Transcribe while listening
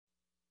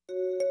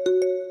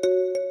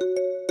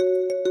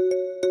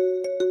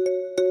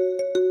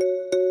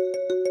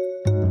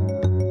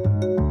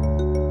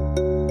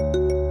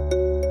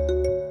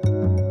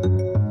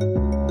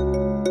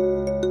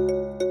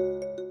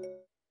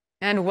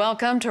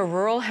welcome to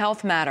Rural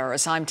Health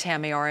Matters. I'm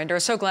Tammy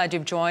Arender. So glad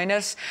you've joined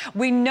us.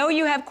 We know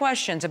you have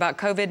questions about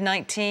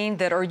COVID-19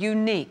 that are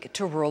unique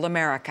to rural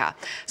America.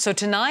 So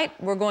tonight,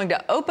 we're going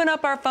to open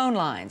up our phone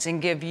lines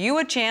and give you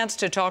a chance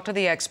to talk to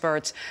the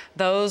experts,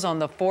 those on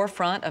the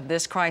forefront of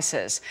this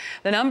crisis.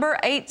 The number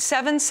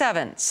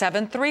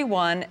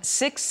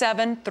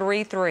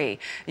 877-731-6733.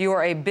 You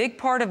are a big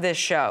part of this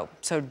show,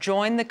 so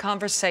join the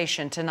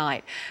conversation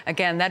tonight.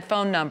 Again, that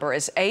phone number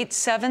is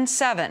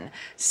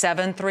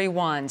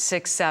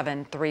 877-731-6733.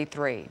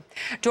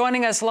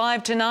 Joining us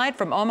live tonight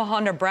from Omaha,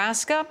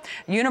 Nebraska,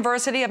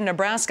 University of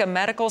Nebraska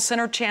Medical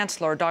Center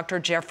Chancellor Dr.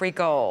 Jeffrey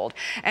Gold.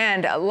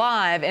 And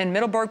live in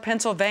Middleburg,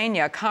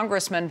 Pennsylvania,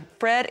 Congressman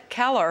Fred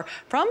Keller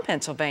from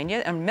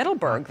Pennsylvania and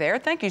Middleburg there.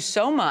 Thank you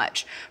so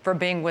much for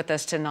being with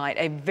us tonight.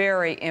 A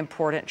very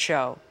important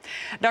show.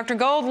 Dr.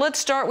 Gold, let's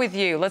start with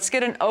you. Let's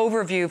get an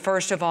overview,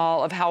 first of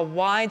all, of how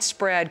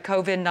widespread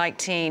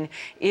COVID-19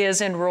 is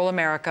in rural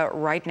America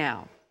right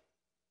now.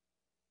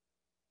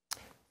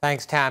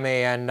 Thanks,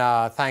 Tammy, and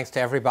thanks to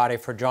everybody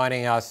for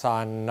joining us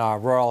on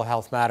Rural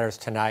Health Matters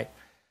tonight.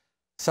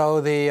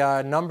 So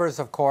the numbers,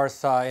 of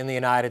course, in the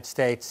United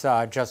States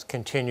just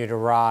continue to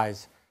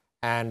rise.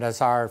 And as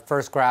our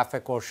first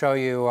graphic will show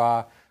you,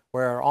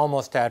 we're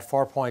almost at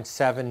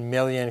 4.7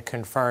 million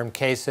confirmed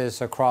cases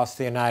across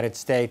the United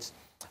States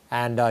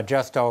and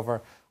just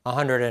over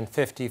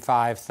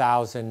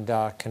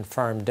 155,000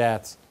 confirmed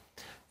deaths.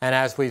 And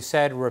as we've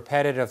said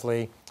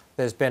repetitively,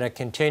 there's been a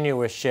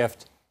continuous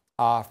shift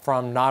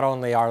from not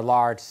only our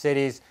large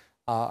cities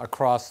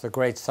across the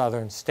great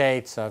southern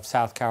states of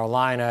South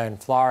Carolina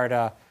and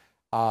Florida,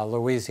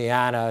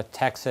 Louisiana,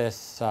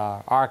 Texas,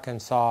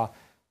 Arkansas,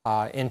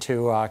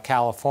 into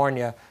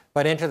California,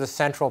 but into the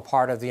central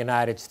part of the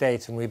United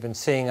States. And we've been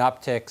seeing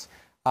upticks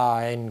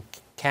in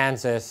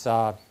Kansas,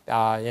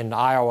 in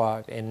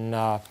Iowa,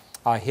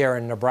 here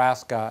in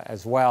Nebraska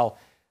as well,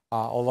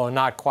 although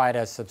not quite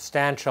as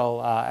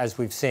substantial as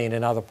we've seen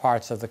in other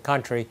parts of the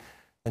country.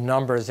 The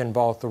numbers in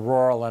both the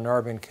rural and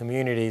urban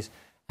communities,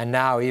 and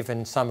now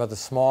even some of the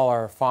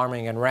smaller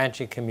farming and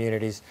ranching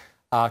communities,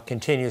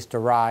 continues to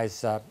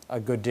rise a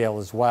good deal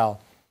as well.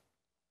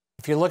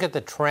 If you look at the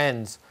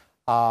trends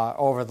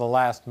over the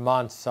last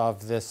months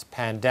of this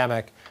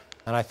pandemic,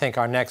 and I think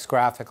our next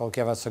graphic will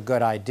give us a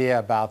good idea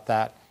about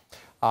that,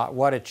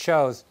 what it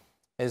shows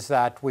is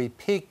that we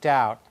peaked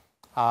out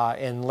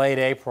in late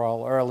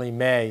April, early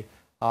May,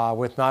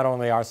 with not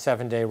only our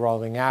 7-day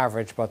rolling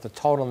average, but the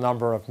total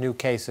number of new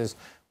cases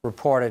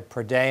reported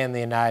per day in the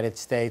United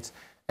States,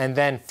 and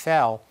then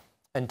fell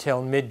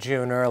until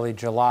mid-June, early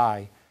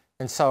July.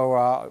 And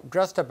so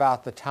just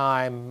about the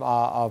time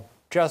of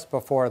just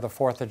before the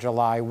 4th of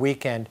July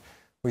weekend,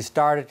 we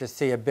started to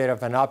see a bit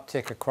of an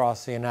uptick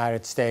across the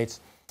United States,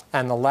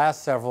 and the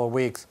last several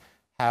weeks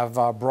have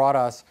brought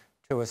us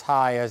to as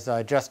high as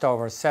just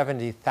over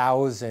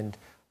 70,000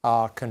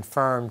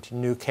 confirmed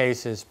new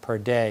cases per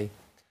day.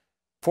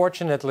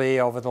 Fortunately,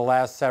 over the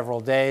last several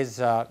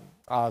days,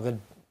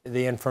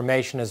 the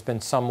information has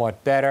been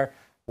somewhat better.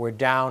 We're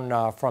down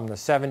from the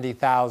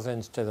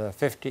 70,000s to the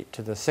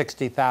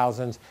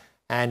 60,000s,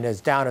 and is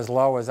down as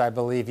low as, I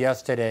believe,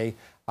 yesterday,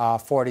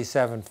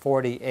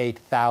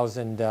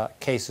 48,000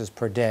 cases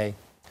per day.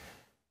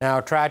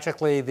 Now,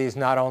 tragically, these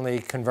not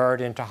only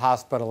convert into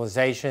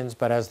hospitalizations,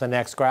 but as the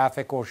next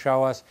graphic will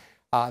show us,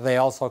 they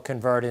also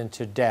convert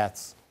into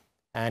deaths.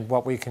 And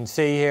what we can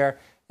see here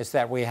is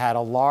that we had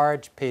a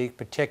large peak,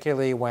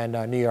 particularly when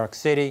New York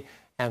City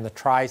and the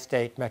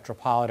tri-state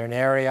metropolitan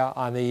area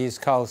on the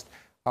East Coast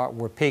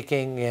were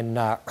peaking in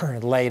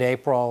late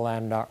April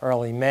and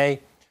early May.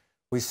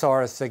 We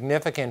saw a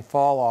significant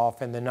fall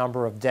off in the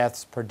number of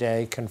deaths per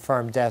day,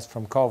 confirmed deaths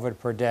from COVID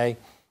per day,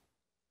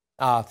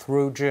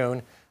 through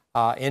June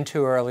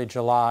into early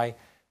July.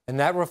 And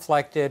that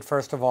reflected,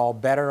 first of all,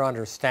 better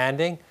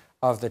understanding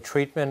of the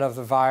treatment of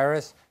the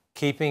virus,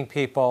 keeping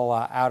people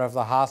out of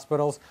the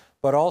hospitals,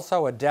 but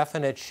also a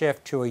definite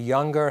shift to a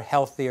younger,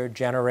 healthier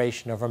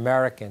generation of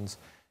Americans.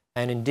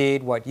 And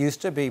indeed, what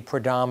used to be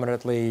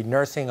predominantly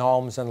nursing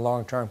homes and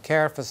long-term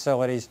care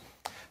facilities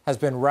has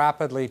been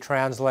rapidly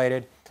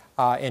translated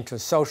into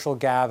social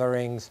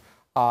gatherings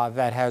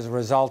that has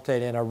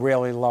resulted in a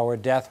really lower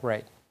death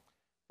rate.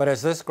 But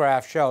as this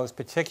graph shows,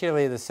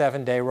 particularly the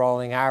 7-day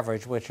rolling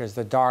average, which is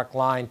the dark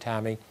line,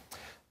 Tammy,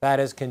 that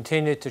has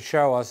continued to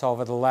show us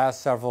over the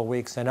last several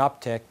weeks an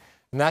uptick.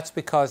 And that's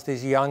because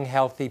these young,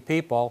 healthy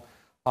people,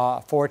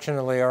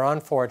 fortunately or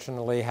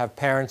unfortunately, have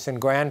parents and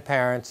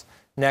grandparents,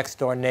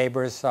 next-door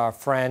neighbors,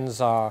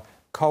 friends,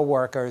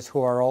 co-workers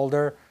who are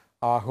older,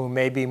 who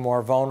may be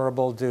more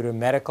vulnerable due to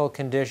medical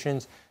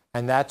conditions,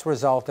 and that's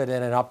resulted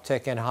in an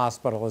uptick in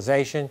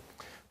hospitalization,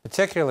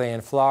 particularly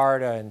in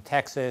Florida and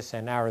Texas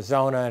and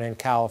Arizona and in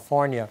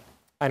California.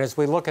 And as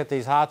we look at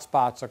these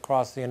hotspots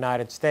across the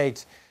United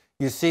States,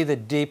 you see the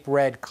deep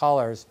red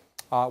colors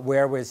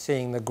where we're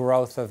seeing the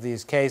growth of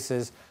these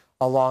cases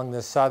along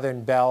the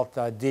southern belt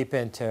deep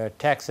into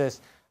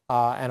Texas,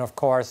 and of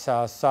course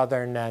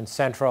southern and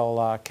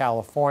central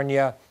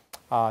California,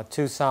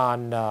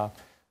 Tucson,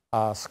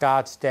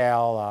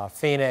 Scottsdale,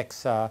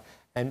 Phoenix,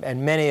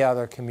 and many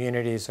other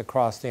communities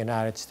across the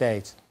United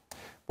States.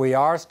 We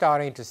are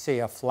starting to see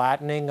a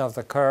flattening of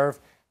the curve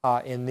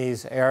in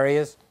these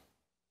areas,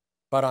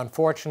 but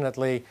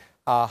unfortunately,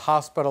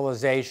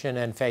 hospitalization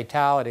and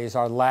fatalities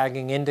are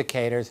lagging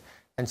indicators,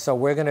 and so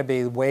we're going to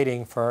be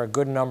waiting for a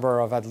good number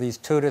of at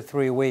least 2 to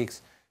 3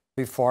 weeks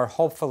before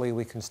hopefully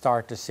we can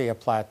start to see a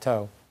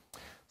plateau.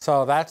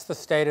 So that's the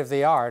state of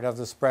the art of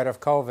the spread of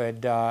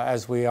COVID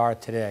as we are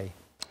today.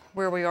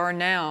 Where we are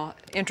now,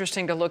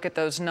 interesting to look at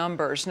those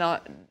numbers.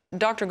 Now,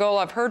 Dr. Gold,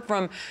 I've heard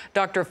from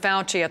Dr.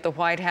 Fauci at the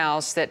White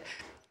House that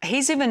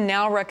he's even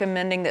now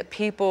recommending that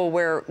people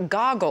wear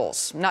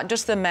goggles, not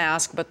just the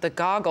mask, but the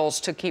goggles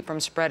to keep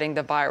from spreading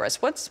the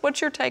virus.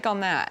 What's your take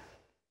on that?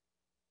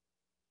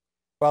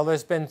 Well,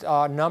 there's been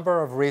a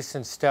number of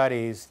recent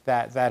studies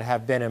that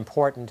have been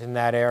important in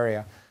that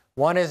area.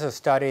 One is a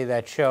study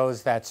that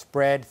shows that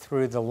spread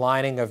through the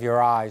lining of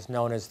your eyes,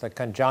 known as the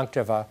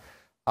conjunctiva,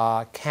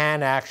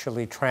 can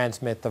actually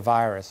transmit the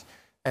virus.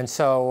 And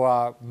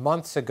so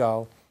months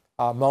ago,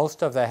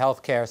 most of the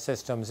healthcare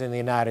systems in the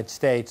United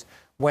States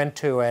went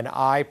to an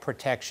eye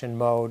protection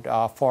mode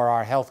for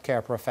our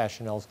healthcare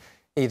professionals,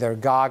 either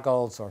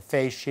goggles or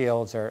face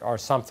shields or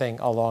something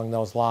along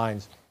those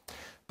lines.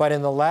 But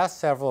in the last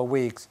several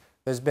weeks,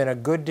 there's been a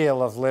good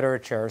deal of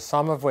literature,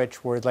 some of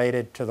which were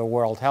related to the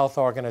World Health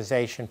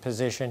Organization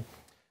position,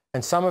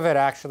 and some of it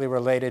actually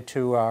related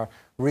to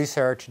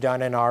research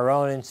done in our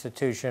own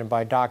institution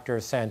by Dr.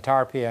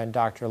 Santarpia and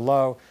Dr.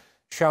 Lowe,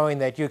 showing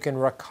that you can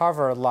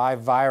recover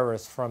live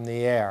virus from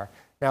the air.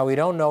 Now, we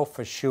don't know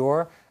for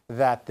sure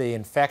that the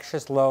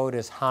infectious load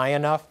is high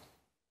enough.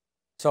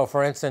 So,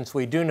 for instance,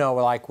 we do know,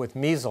 like with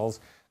measles,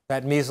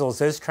 that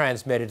measles is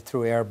transmitted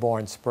through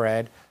airborne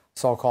spread,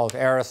 so-called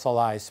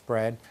aerosolized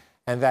spread,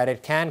 and that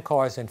it can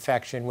cause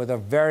infection with a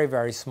very,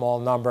 very small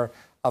number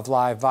of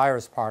live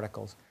virus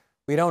particles.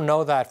 We don't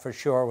know that for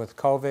sure with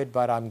COVID,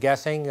 but I'm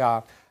guessing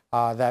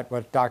that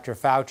what Dr.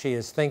 Fauci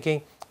is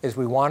thinking is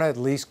we want to at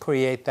least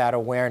create that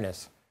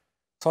awareness.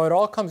 So it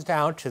all comes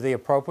down to the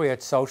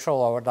appropriate social,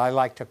 or what I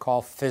like to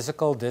call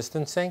physical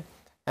distancing.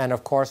 And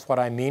of course, what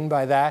I mean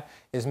by that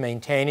is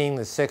maintaining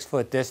the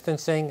 6-foot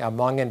distancing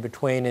among and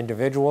between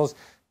individuals,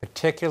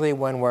 particularly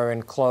when we're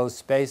in closed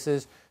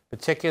spaces,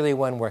 particularly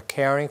when we're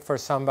caring for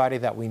somebody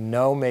that we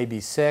know may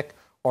be sick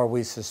or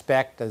we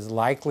suspect is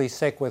likely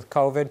sick with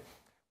COVID.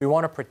 We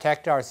want to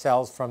protect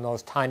ourselves from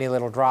those tiny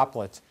little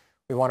droplets.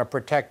 We want to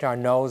protect our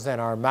nose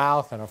and our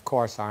mouth and, of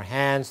course, our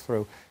hands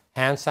through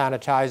hand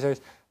sanitizers.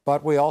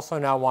 But we also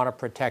now want to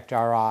protect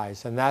our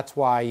eyes. And that's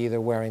why either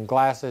wearing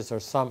glasses or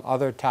some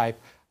other type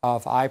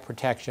of eye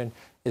protection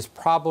is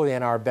probably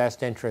in our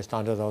best interest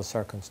under those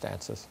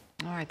circumstances.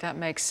 All right, that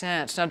makes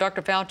sense. Now,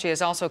 Dr. Fauci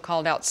has also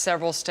called out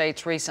several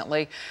states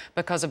recently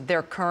because of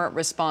their current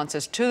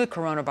responses to the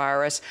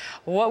coronavirus.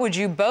 What would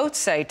you both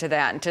say to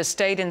that and to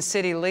state and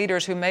city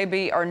leaders who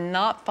maybe are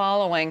not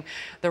following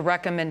the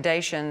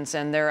recommendations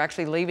and they're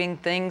actually leaving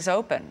things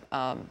open?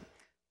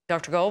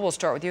 Dr. Gold, we'll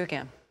start with you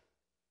again.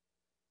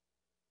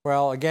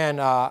 Well, again,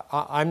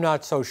 I'm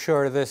not so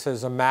sure this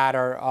is a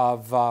matter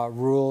of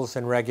rules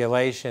and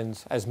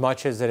regulations as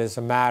much as it is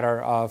a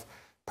matter of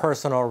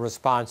personal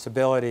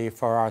responsibility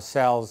for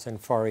ourselves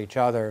and for each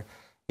other.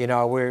 You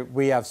know,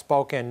 we have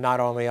spoken not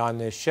only on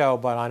this show,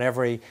 but on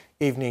every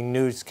evening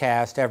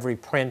newscast, every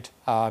print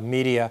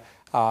media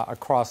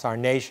across our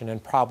nation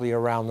and probably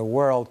around the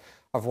world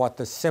of what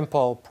the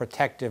simple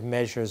protective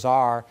measures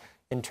are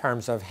in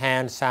terms of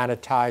hand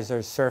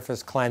sanitizers,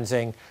 surface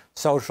cleansing,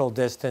 social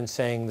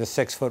distancing, the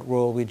 6-foot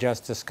rule we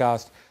just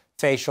discussed,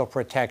 facial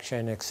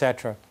protection,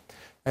 etc.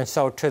 And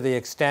so to the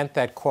extent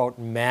that, quote,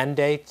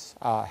 mandates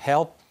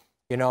help,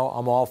 you know,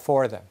 I'm all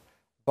for them.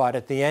 But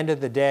at the end of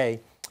the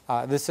day,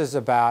 this is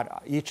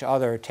about each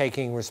other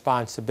taking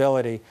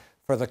responsibility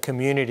for the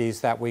communities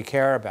that we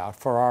care about,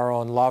 for our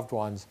own loved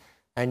ones.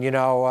 And, you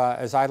know,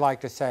 as I like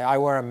to say, I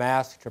wear a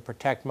mask to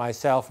protect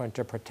myself and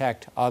to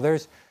protect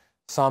others,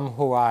 some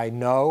who I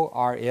know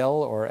are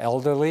ill or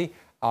elderly,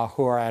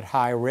 who are at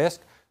high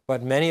risk,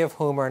 but many of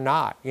whom are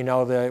not. You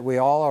know, we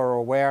all are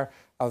aware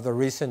of the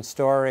recent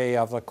story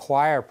of the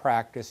choir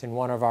practice in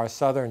one of our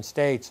southern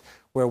states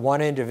where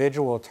one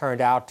individual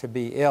turned out to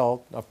be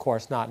ill, of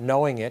course not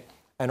knowing it,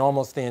 and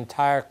almost the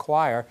entire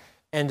choir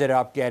ended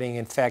up getting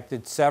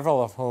infected,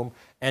 several of whom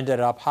ended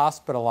up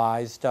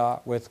hospitalized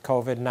with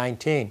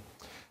COVID-19.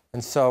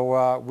 And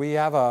so we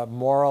have a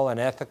moral and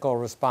ethical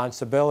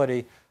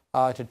responsibility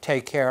to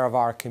take care of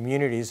our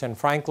communities. And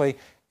frankly,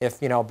 if,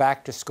 you know,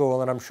 back to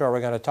school, and I'm sure we're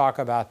going to talk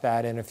about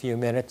that in a few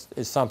minutes,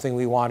 is something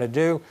we want to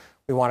do.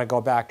 We want to go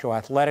back to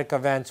athletic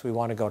events. We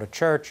want to go to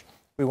church.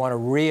 We want to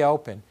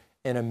reopen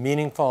in a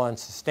meaningful and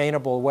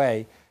sustainable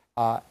way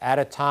at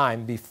a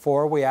time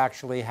before we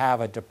actually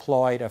have a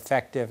deployed,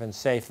 effective, and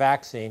safe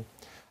vaccine.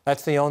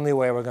 That's the only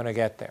way we're going to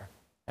get there.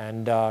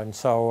 And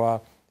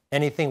so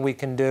anything we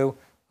can do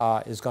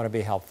is going to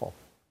be helpful.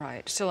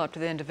 Right. Still up to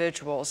the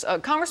individuals.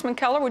 Congressman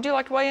Keller, would you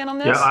like to weigh in on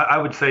this? Yeah, I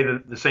would say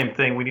the same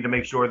thing. We need to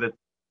make sure that,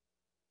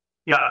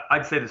 yeah,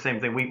 I'd say the same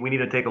thing. We need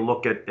to take a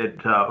look at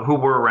who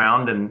we're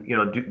around and, you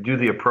know, do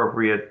the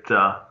appropriate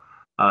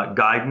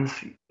guidance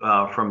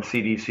from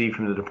CDC,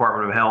 from the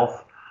Department of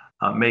Health,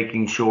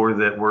 making sure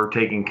that we're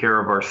taking care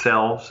of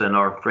ourselves and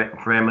our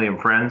family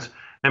and friends,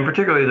 and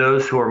particularly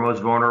those who are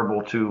most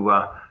vulnerable to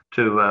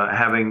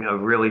having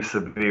really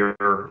severe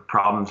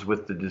problems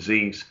with the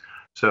disease.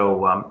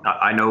 So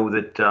I know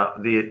that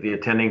the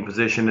attending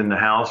physician in the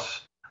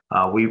house,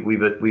 we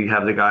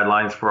have the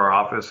guidelines for our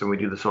office, and we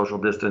do the social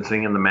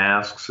distancing and the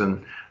masks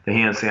and the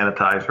hand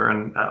sanitizer.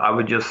 And I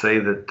would just say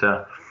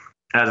that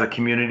as a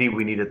community,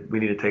 we need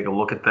to take a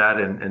look at that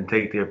and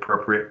take the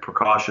appropriate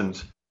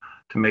precautions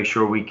to make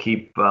sure we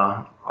keep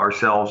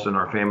ourselves and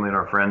our family and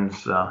our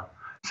friends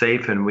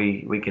safe, and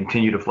we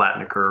continue to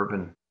flatten the curve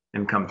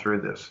and come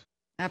through this.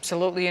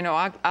 Absolutely. You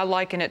know, I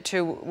liken it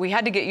to, we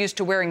had to get used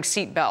to wearing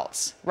seat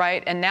belts,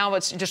 right? And now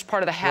it's just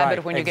part of the habit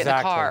of when you get in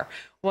the car.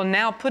 Well,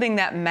 now putting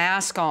that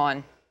mask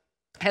on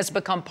has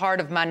become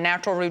part of my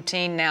natural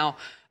routine now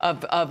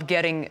of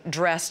getting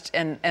dressed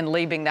and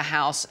leaving the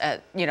house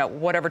at, you know,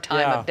 whatever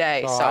time of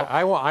day. So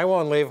I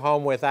won't leave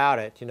home without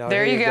it. You know,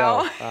 there you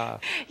go.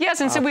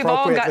 Yes, and so we've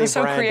all gotten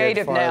so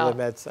creative now.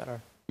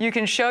 You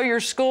can show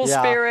your school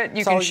spirit.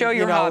 You can show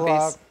your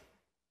hobbies.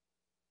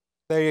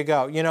 There you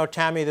go. You know,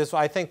 Tammy,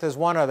 I think there's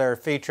one other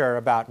feature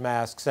about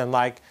masks, and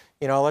like,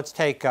 you know, let's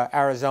take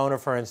Arizona,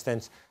 for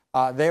instance.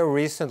 They were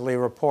recently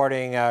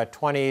reporting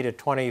 20 to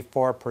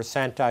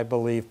 24%, I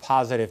believe,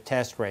 positive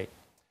test rate.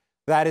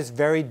 That is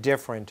very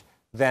different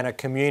than a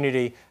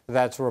community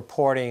that's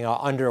reporting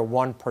under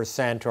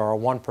 1% or a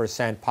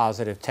 1%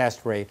 positive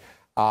test rate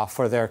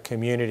for their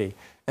community.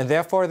 And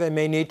therefore, there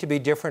may need to be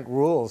different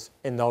rules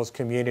in those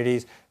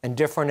communities and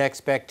different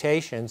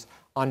expectations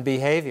on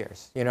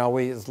behaviors. You know,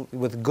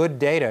 with good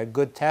data,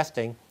 good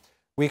testing,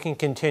 we can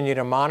continue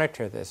to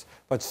monitor this.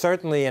 But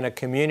certainly in a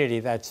community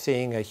that's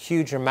seeing a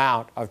huge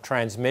amount of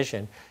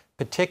transmission,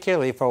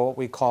 particularly for what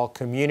we call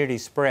community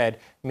spread,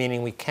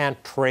 meaning we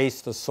can't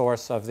trace the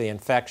source of the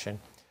infection,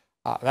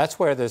 that's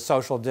where the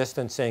social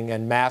distancing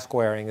and mask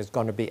wearing is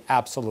going to be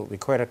absolutely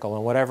critical.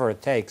 And whatever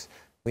it takes,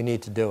 we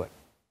need to do it.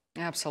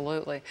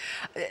 Absolutely.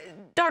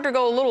 Dr.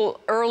 Gold, a little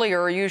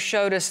earlier you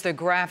showed us the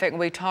graphic and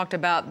we talked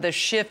about the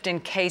shift in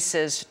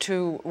cases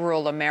to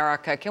rural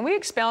America. Can we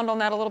expound on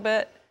that a little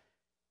bit?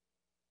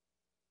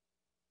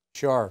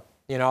 Sure.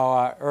 You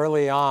know,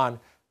 early on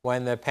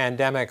when the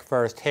pandemic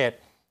first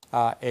hit,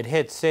 it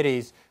hit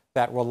cities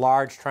that were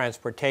large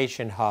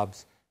transportation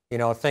hubs. You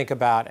know, think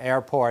about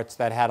airports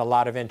that had a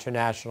lot of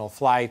international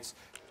flights.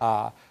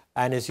 And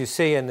as you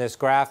see in this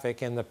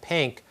graphic in the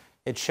pink,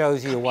 it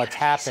shows you what's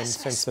happened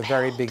since the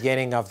very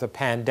beginning of the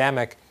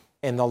pandemic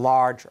in the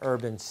large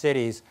urban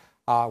cities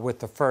with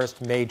the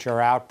first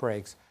major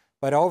outbreaks.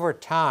 But over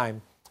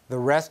time, the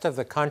rest of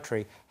the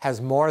country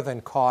has more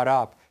than caught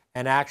up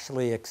and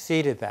actually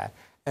exceeded that.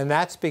 And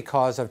that's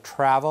because of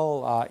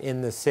travel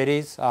in the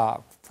cities,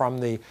 from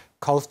the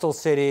coastal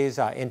cities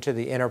into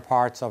the inner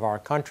parts of our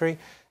country.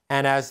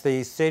 And as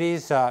the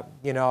cities,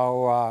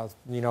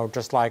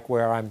 just like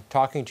where I'm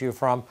talking to you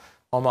from,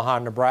 Omaha,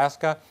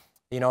 Nebraska,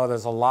 you know,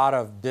 there's a lot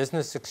of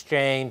business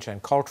exchange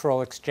and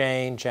cultural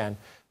exchange and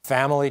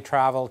family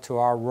travel to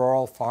our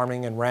rural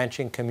farming and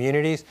ranching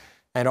communities.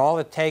 And all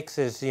it takes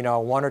is, you know,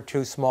 one or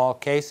two small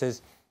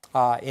cases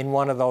in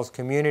one of those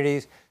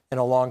communities, in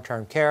a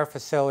long-term care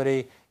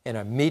facility, in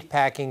a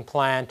meatpacking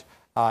plant,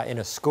 in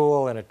a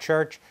school, in a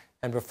church.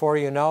 And before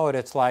you know it,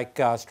 it's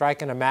like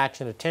striking a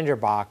match in a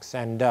tinderbox.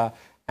 And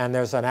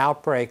there's an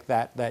outbreak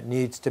that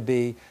needs to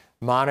be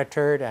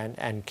monitored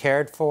and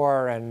cared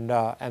for, and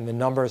the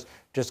numbers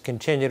just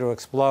continue to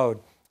explode.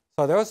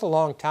 So there was a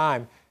long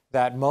time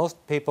that most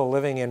people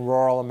living in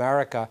rural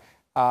America,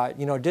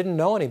 didn't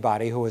know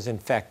anybody who was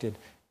infected,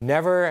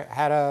 never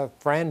had a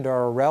friend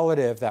or a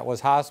relative that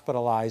was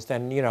hospitalized,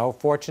 and, you know,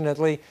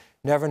 fortunately,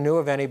 never knew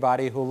of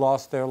anybody who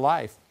lost their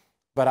life.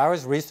 But I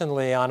was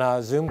recently on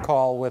a Zoom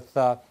call with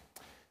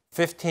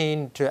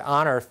 15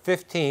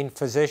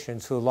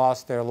 physicians who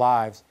lost their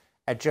lives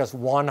at just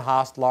one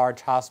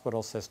large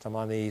hospital system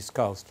on the East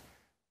Coast,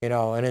 you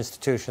know, an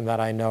institution that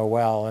I know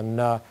well.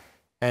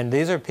 And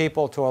these are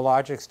people, to a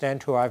large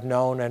extent, who I've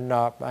known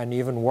and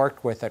even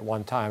worked with at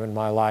one time in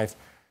my life.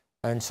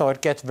 And so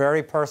it gets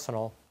very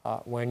personal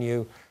when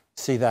you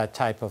see that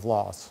type of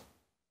loss.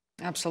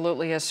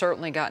 Absolutely, has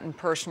certainly gotten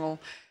personal.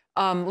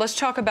 Let's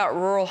talk about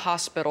rural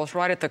hospitals,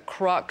 right at the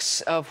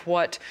crux of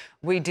what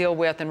we deal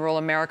with in rural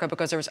America,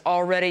 because there's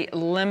already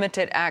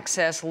limited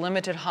access,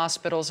 limited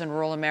hospitals in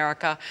rural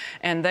America,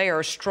 and they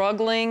are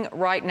struggling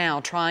right now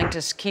trying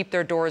to keep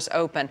their doors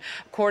open.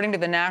 According to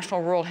the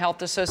National Rural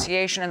Health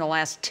Association, in the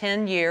last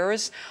 10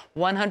 years,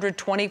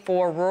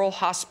 124 rural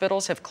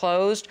hospitals have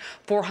closed,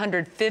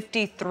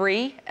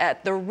 453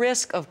 at the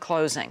risk of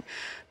closing.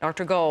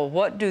 Dr. Gold,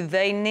 what do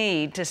they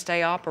need to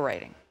stay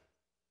operating?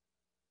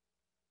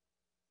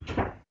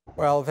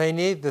 Well, they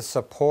need the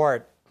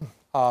support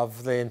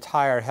of the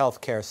entire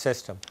healthcare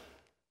system.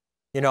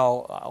 You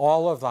know,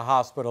 all of the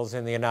hospitals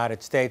in the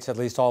United States, at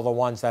least all the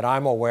ones that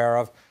I'm aware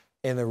of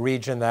in the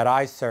region that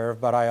I serve,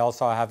 but I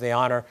also have the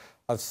honor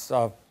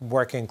of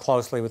working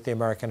closely with the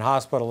American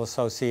Hospital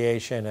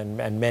Association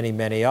and many,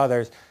 many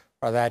others,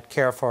 or that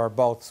care for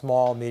both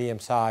small,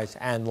 medium-sized,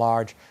 and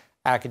large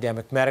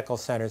academic medical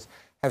centers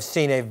have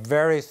seen a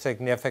very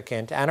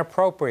significant and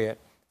appropriate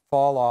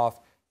fall off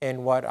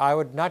in what I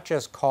would not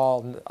just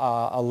call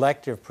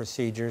elective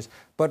procedures,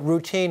 but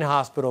routine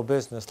hospital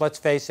business. Let's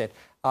face it,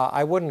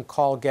 I wouldn't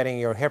call getting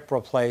your hip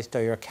replaced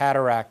or your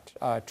cataract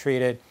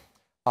treated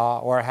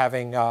or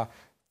having a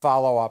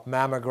follow-up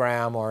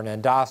mammogram or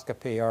an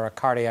endoscopy or a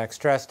cardiac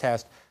stress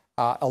test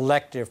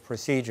elective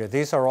procedure.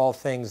 These are all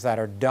things that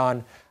are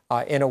done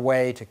in a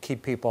way to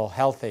keep people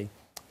healthy.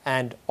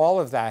 And all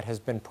of that has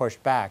been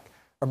pushed back.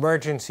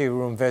 Emergency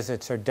room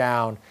visits are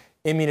down,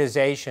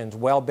 immunizations,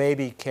 well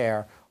baby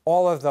care,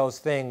 all of those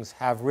things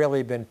have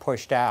really been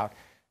pushed out.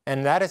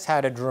 And that has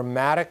had a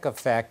dramatic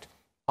effect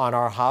on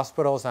our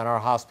hospitals and our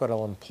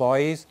hospital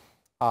employees.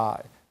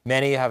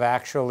 Many have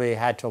actually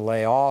had to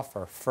lay off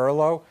or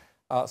furlough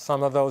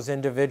some of those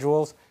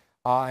individuals.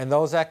 And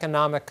those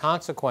economic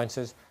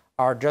consequences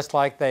are just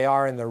like they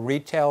are in the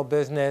retail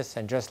business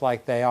and just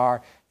like they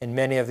are in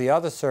many of the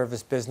other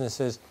service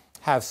businesses,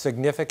 have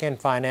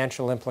significant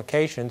financial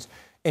implications,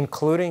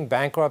 including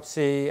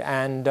bankruptcy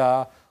and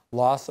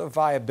loss of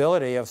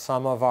viability of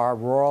some of our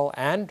rural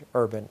and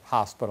urban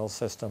hospital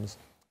systems.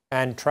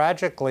 And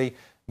tragically,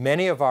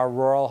 many of our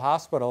rural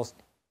hospitals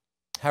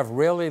have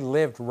really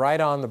lived right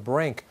on the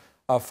brink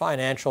of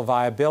financial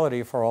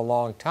viability for a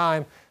long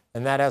time,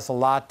 and that has a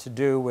lot to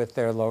do with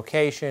their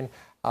location,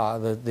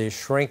 the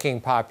shrinking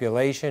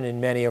population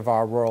in many of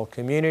our rural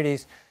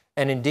communities.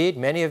 And indeed,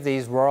 many of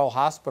these rural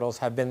hospitals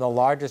have been the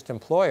largest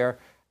employer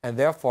and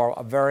therefore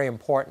a very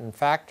important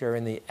factor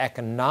in the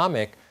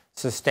economic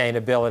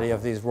sustainability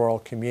of these rural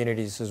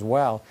communities as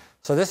well.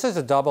 So this is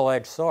a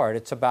double-edged sword.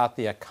 It's about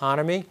the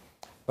economy,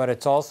 but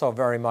it's also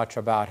very much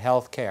about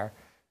health care.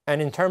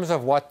 And in terms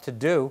of what to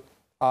do,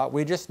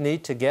 we just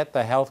need to get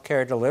the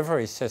healthcare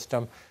delivery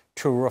system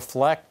to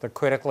reflect the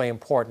critically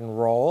important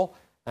role,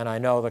 and I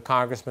know the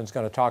Congressman's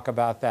going to talk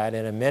about that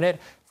in a minute,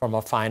 from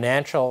a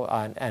financial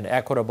and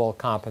equitable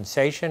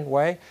compensation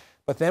way.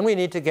 But then we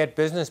need to get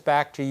business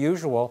back to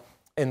usual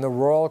in the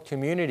rural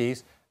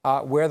communities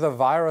where the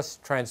virus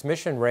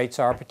transmission rates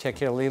are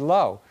particularly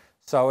low.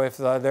 So if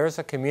there's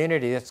a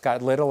community that's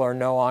got little or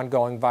no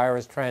ongoing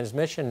virus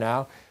transmission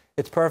now,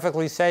 it's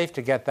perfectly safe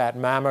to get that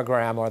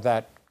mammogram or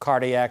that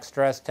cardiac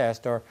stress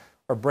test or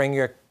bring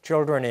your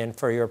children in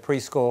for your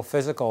preschool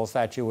physicals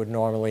that you would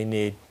normally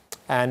need.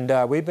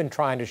 And we've been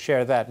trying to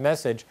share that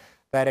message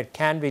that it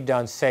can be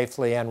done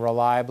safely and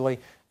reliably,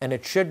 and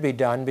it should be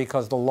done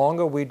because the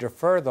longer we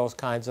defer those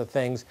kinds of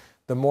things,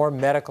 the more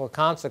medical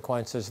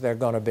consequences they're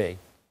going to be.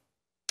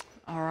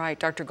 All right,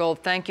 Dr.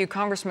 Gold, thank you.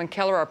 Congressman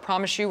Keller, I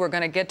promise you we're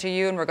going to get to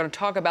you and we're going to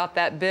talk about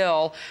that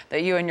bill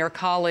that you and your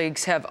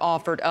colleagues have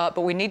offered up.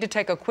 But we need to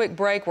take a quick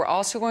break. We're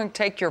also going to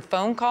take your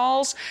phone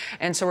calls.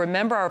 And so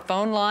remember, our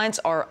phone lines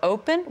are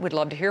open. We'd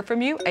love to hear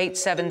from you.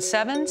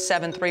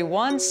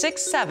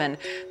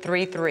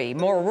 877-731-6733.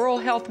 More Rural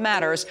Health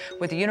Matters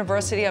with the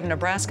University of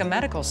Nebraska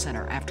Medical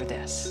Center after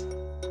this.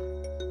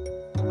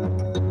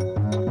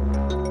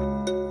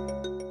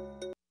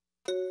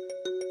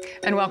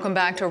 And welcome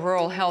back to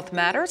Rural Health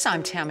Matters.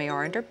 I'm Tammy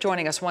Arndrup.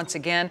 Joining us once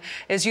again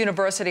is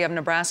University of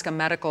Nebraska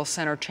Medical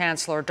Center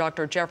Chancellor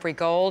Dr. Jeffrey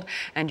Gold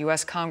and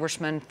U.S.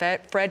 Congressman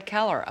Fred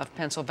Keller of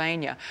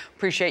Pennsylvania.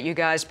 Appreciate you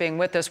guys being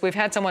with us. We've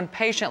had someone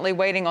patiently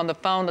waiting on the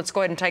phone. Let's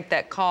go ahead and take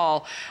that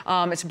call.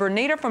 It's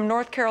Bernita from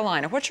North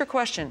Carolina. What's your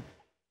question?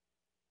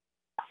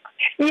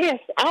 Yes,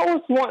 I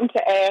was wanting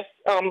to ask,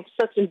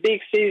 such in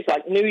big cities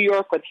like New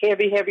York with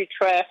heavy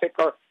traffic,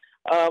 or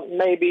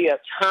maybe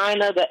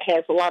China that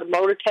has a lot of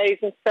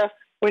motorcades and stuff.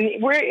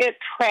 When we're at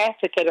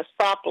traffic at a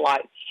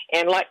stoplight,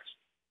 and like,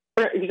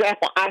 for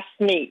example, I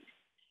sneeze,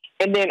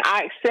 and then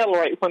I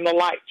accelerate when the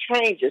light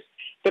changes,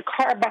 the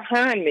car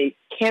behind me,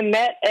 can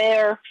that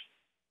air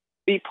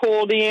be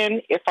pulled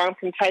in if I'm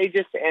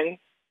contagious and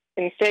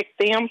infect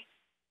them?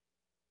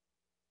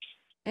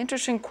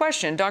 Interesting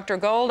question. Dr.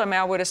 Gold, I mean,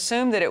 I would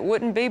assume that it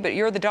wouldn't be, but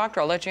you're the doctor.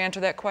 I'll let you answer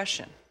that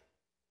question.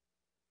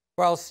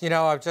 Well, you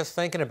know, I was just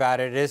thinking about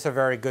it. It is a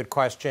very good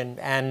question.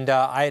 And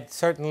I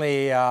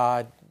certainly,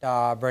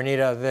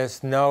 Bernita,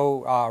 there's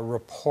no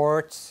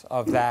reports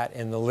of that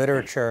in the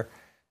literature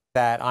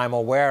that I'm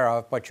aware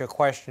of. But your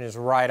question is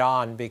right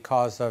on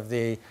because of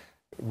the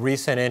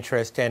recent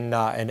interest in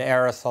an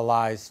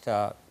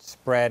aerosolized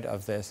spread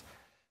of this.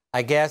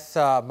 I guess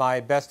my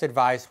best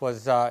advice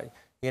was,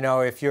 you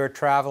know, if you're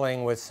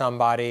traveling with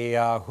somebody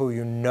who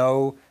you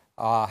know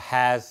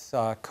has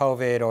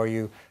COVID or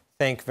you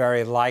think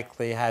very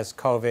likely has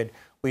COVID,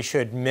 we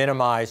should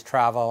minimize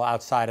travel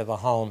outside of the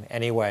home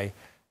anyway.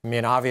 I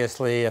mean,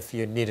 obviously, if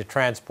you need to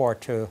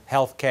transport to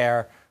health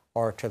care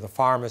or to the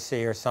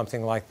pharmacy or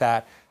something like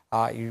that,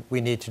 we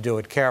need to do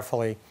it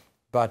carefully.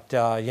 But,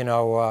 you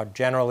know,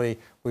 generally,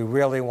 we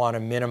really want to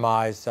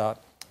minimize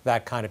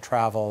that kind of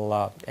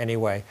travel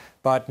anyway.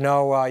 But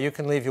no, you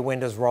can leave your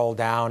windows rolled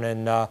down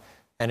and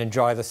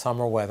enjoy the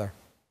summer weather.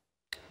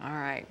 All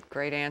right,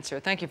 great answer.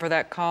 Thank you for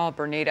that call,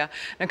 Bernita.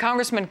 Now,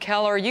 Congressman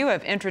Keller, you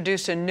have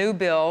introduced a new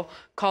bill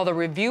called the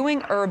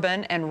Reviewing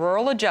Urban and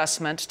Rural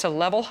Adjustments to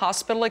Level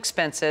Hospital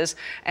Expenses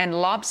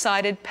and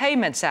Lopsided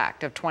Payments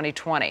Act of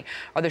 2020,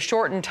 or the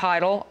shortened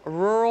title,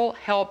 Rural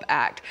Help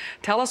Act.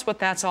 Tell us what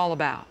that's all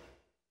about.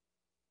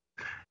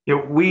 You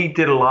know, we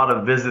did a lot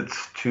of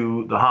visits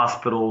to the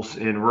hospitals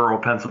in rural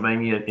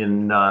Pennsylvania,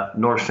 in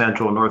north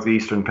central,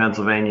 northeastern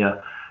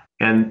Pennsylvania.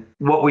 And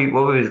what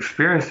we've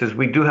experienced is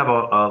we do have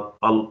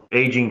a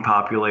aging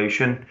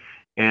population,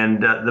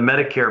 and the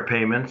Medicare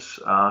payments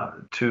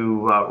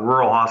to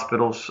rural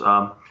hospitals,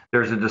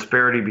 there's a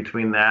disparity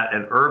between that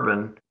and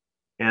urban,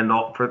 and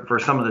for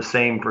some of the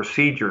same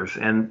procedures,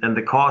 and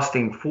the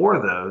costing for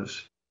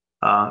those,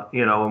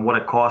 you know, and what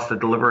it costs to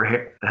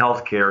deliver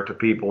health care to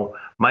people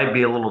might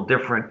be a little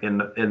different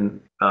in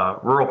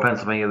rural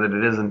Pennsylvania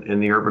than it is in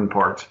the urban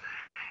parts.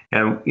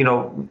 And, you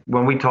know,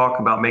 when we talk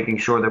about making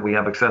sure that we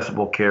have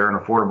accessible care and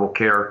affordable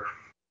care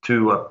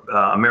to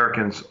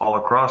Americans all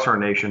across our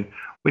nation,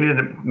 we need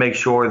to make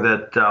sure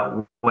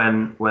that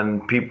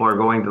when people are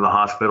going to the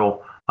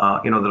hospital,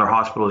 you know, that our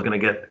hospital is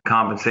going to get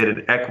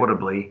compensated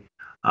equitably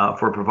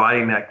for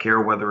providing that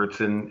care, whether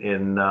it's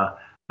in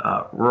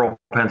rural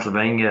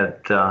Pennsylvania,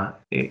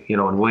 you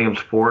know, in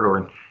Williamsport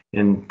or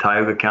in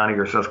Tioga County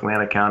or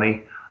Susquehanna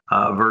County,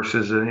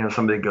 versus you know,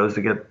 somebody goes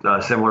to get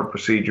a similar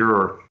procedure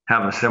or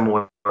have a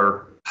similar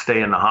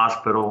stay in the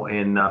hospital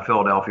in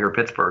Philadelphia or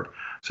Pittsburgh.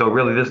 So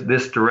really,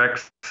 this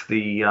directs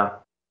the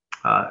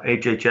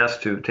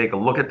HHS to take a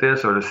look at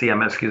this, or the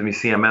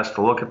CMS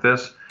to look at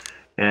this,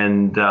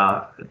 and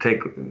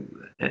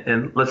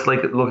let's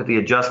look at the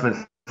adjustments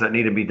that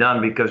need to be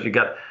done, because you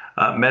got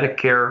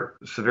Medicare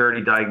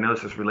Severity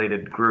Diagnosis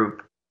Related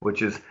Group,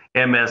 which is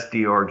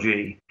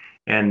MSDRG,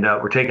 and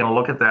we're taking a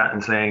look at that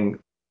and saying,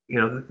 you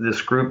know,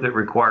 this group that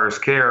requires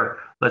care,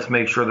 let's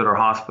make sure that our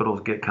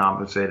hospitals get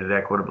compensated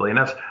equitably. And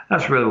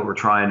that's really what we're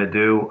trying to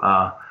do,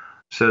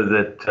 so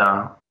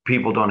that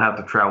people don't have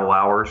to travel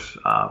hours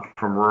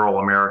from rural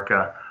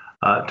America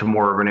to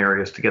more urban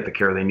areas to get the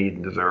care they need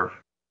and deserve.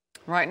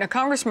 Right. Now,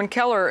 Congressman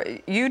Keller,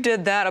 you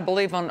did that, I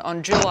believe,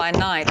 on July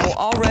 9th. Well,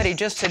 already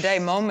just today,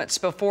 moments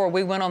before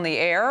we went on the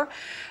air,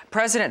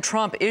 President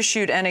Trump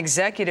issued an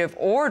executive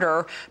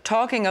order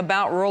talking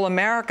about rural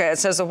America. It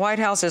says the White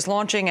House is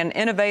launching an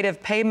innovative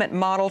payment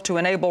model to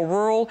enable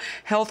rural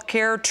health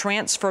care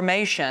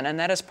transformation. And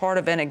that is part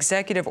of an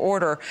executive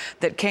order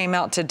that came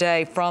out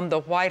today from the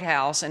White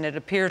House. And it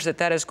appears that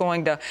that is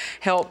going to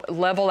help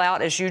level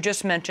out, as you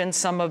just mentioned,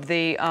 some of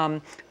the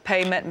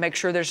payment, make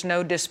sure there's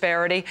no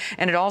disparity.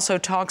 And it also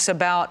talks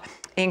about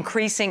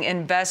increasing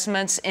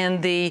investments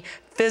in the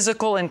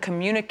physical and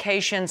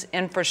communications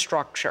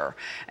infrastructure.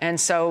 And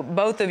so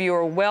both of you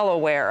are well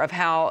aware of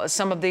how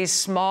some of these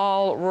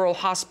small rural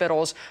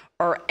hospitals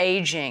are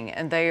aging,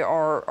 and they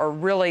are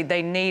really,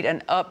 they need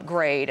an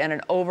upgrade and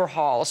an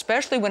overhaul,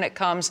 especially when it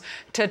comes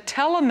to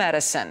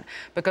telemedicine,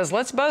 because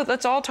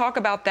let's all talk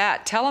about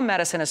that.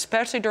 Telemedicine,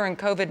 especially during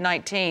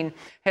COVID-19,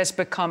 has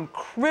become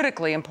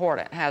critically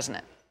important, hasn't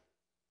it?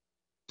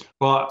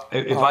 Well,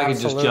 if I could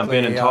just jump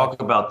in and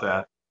talk about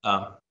that.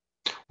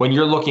 When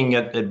you're looking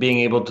at being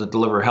able to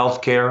deliver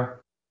health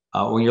care,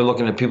 when you're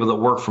looking at people that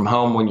work from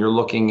home, when you're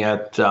looking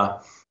at,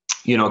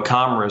 you know,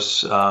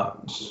 commerce,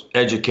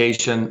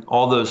 education,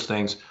 all those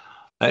things,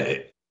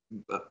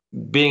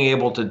 being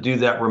able to do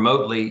that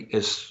remotely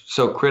is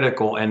so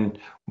critical. And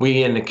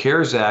we in the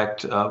CARES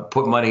Act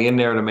put money in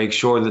there to make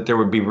sure that there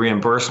would be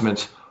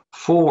reimbursements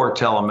for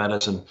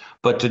telemedicine.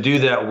 But to do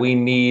that, we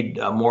need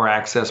more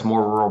access,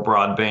 more rural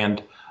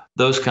broadband,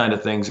 those kind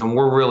of things. And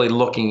we're really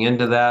looking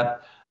into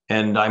that.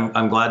 And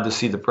I'm glad to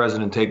see the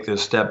president take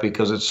this step,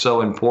 because it's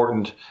so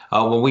important.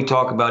 When we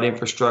talk about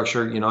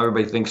infrastructure, you know,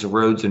 everybody thinks of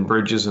roads and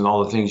bridges and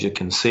all the things you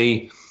can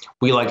see.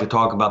 We like to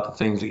talk about the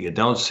things that you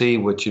don't see,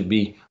 which would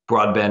be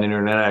broadband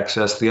internet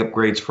access, the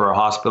upgrades for our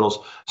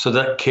hospitals, so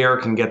that care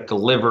can get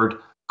delivered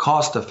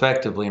cost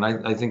effectively. And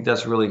I think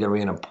that's really going to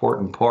be an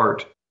important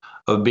part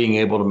of being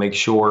able to make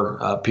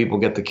sure people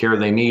get the care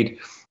they need.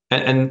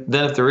 And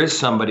then if there is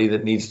somebody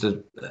that needs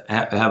to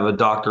have a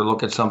doctor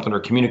look at something or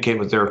communicate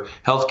with their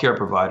healthcare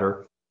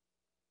provider,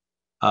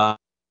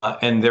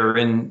 and they're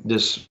in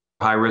this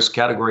high-risk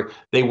category,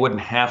 they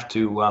wouldn't have to,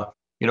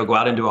 you know, go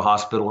out into a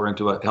hospital or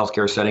into a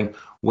healthcare setting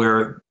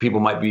where people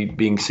might be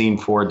being seen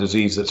for a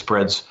disease that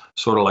spreads,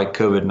 sort of like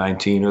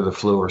COVID-19 or the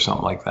flu or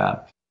something like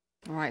that.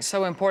 All right,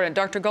 so important.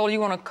 Dr. Gold, you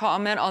want to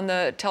comment on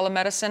the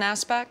telemedicine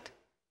aspect?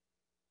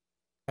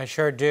 I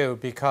sure do,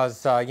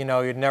 because, you know,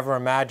 you'd never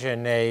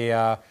imagine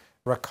a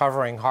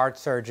recovering heart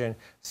surgeon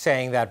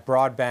saying that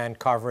broadband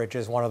coverage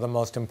is one of the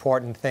most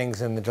important things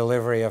in the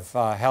delivery of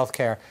health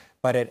care,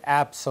 but it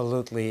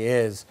absolutely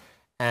is.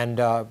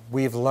 And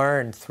we've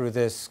learned through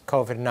this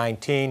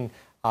COVID-19,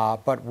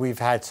 but we've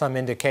had some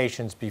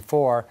indications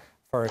before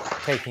for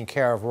taking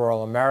care of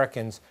rural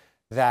Americans,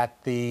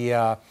 that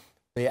the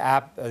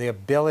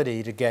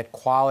ability to get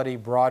quality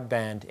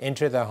broadband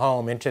into their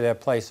home, into their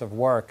place of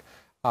work,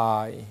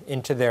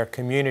 into their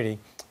community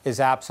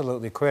is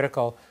absolutely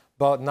critical,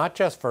 but not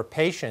just for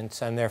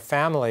patients and their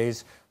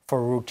families,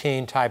 for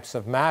routine types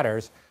of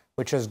matters,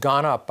 which has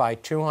gone up by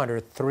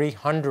 200,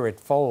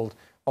 300-fold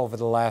over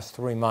the last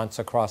 3 months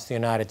across the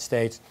United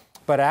States.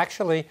 But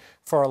actually,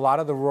 for a lot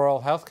of the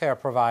rural healthcare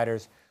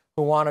providers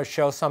who want to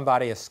show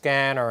somebody a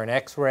scan or an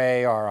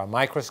X-ray or a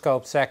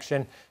microscope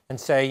section and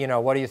say, you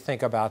know, what do you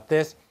think about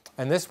this?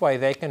 And this way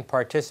they can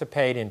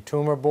participate in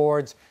tumor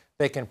boards,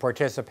 they can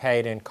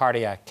participate in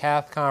cardiac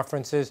cath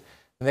conferences,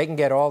 and they can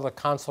get all the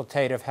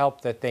consultative help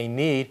that they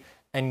need,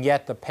 and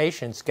yet the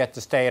patients get to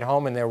stay at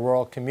home in their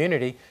rural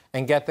community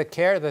and get the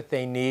care that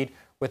they need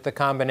with the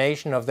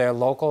combination of their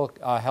local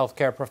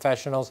healthcare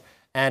professionals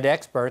and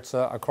experts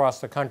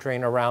across the country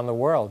and around the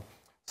world.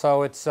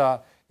 So it's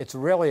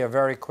really a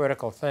very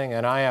critical thing,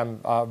 and I am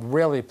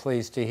really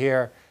pleased to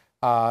hear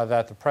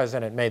that the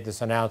President made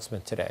this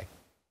announcement today.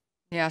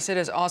 Yes, it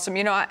is awesome.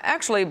 You know, I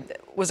actually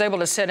was able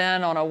to sit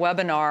in on a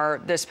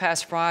webinar this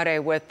past Friday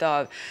with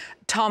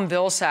Tom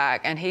Vilsack,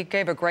 and he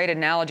gave a great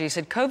analogy. He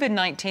said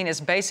COVID-19 has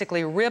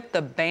basically ripped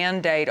the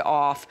Band-Aid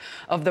off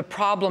of the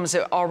problems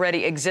that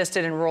already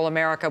existed in rural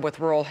America with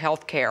rural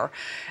health care.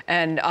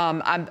 And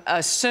I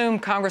assume,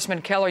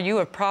 Congressman Keller, you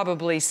have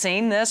probably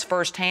seen this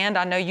firsthand.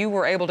 I know you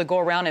were able to go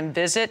around and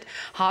visit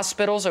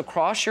hospitals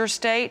across your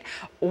state.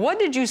 What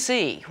did you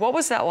see? What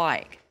was that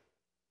like?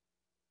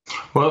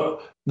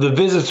 Well, the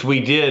visits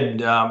we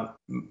did,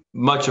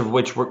 much of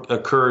which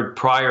occurred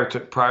prior to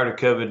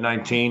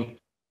COVID-19,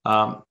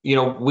 you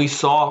know, we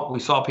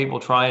saw people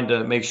trying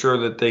to make sure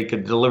that they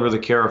could deliver the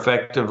care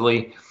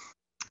effectively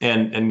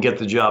and get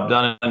the job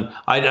done. And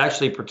I'd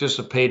actually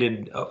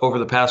participated over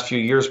the past few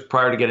years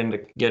prior to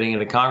getting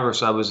into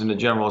Congress. I was in the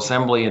General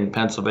Assembly in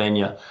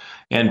Pennsylvania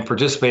and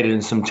participated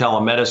in some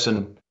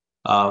telemedicine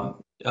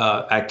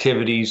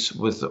activities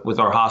with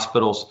our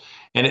hospitals.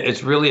 And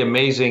it's really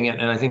amazing,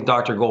 and I think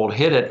Dr. Gold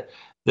hit it,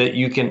 that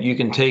you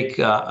can take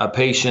a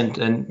patient,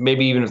 and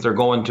maybe even if they're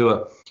going to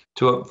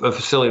a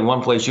facility in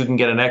one place, you can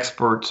get an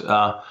expert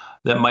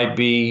that might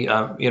be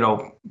you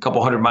know, a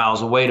couple hundred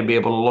miles away to be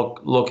able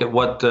to look at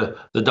what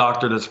the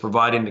doctor that's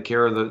providing the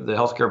care, the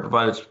healthcare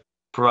providers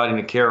providing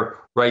the care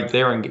right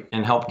there,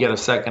 and help get a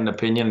second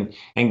opinion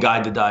and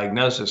guide the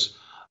diagnosis.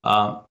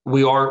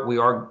 We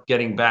are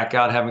getting back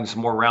out, having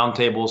some more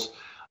roundtables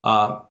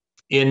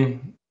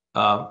in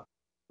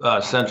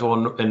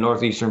central and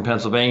northeastern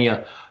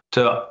Pennsylvania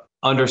to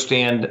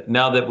understand,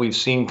 now that we've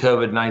seen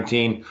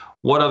COVID-19,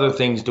 what other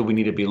things do we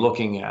need to be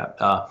looking at?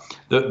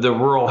 The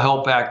Rural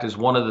Help Act is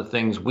one of the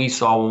things we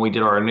saw when we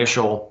did our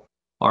initial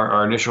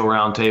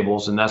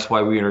roundtables, and that's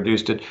why we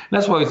introduced it. And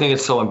that's why we think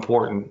it's so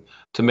important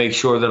to make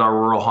sure that our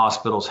rural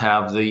hospitals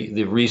have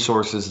the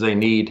resources they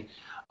need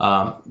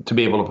to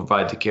be able to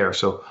provide the care.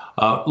 So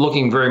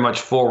looking very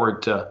much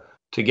forward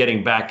to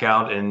getting back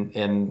out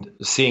and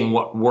seeing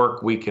what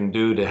work we can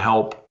do to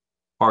help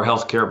our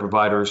healthcare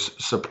providers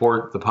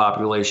support the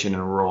population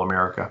in rural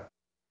America.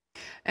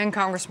 And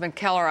Congressman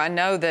Keller, I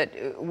know that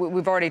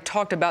we've already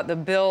talked about the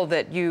bill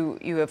that you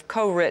have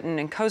co-written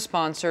and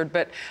co-sponsored,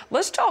 but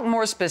let's talk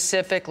more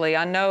specifically.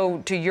 I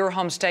know to your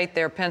home state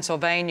there,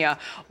 Pennsylvania,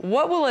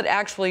 what will it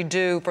actually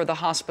do for the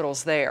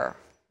hospitals there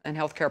and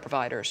healthcare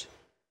providers?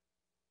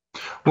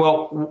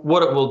 Well,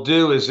 what it will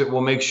do is it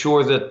will make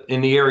sure that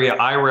in the area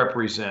I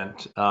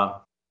represent,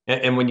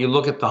 and when you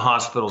look at the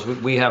hospitals,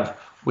 we have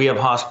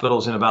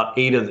hospitals in about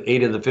eight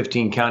of the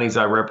 15 counties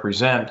I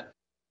represent,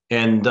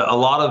 and a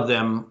lot of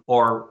them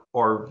are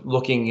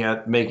looking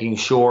at making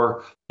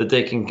sure that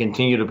they can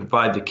continue to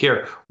provide the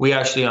care. We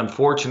actually,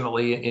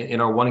 unfortunately, in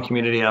our one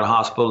community, had a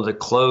hospital that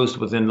closed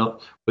within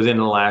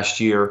the last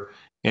year,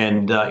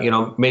 and you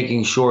know,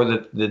 making sure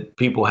that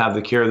people have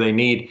the care they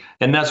need.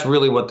 And that's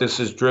really what this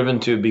is driven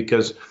to,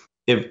 because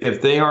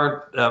if they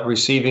aren't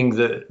receiving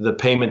the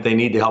payment they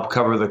need to help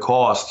cover the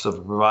costs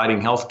of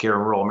providing health care in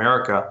rural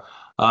America,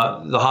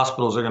 the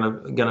hospitals are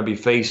going to be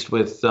faced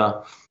with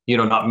you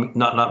know,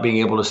 not being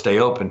able to stay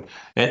open,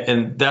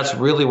 and that's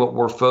really what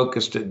we're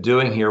focused at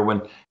doing here.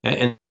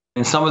 And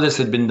some of this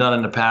had been done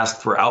in the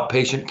past for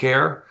outpatient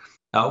care.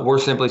 We're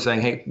simply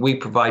saying, hey, we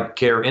provide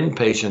care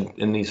inpatient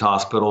in these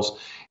hospitals,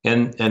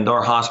 and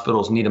our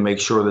hospitals need to make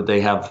sure that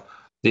they have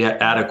the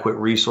adequate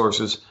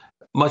resources.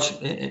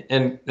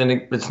 And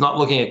it's not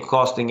looking at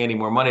costing any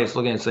more money. It's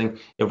looking at saying,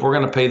 if we're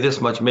going to pay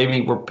this much,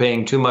 maybe we're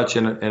paying too much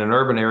in an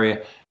urban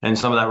area, and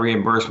some of that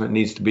reimbursement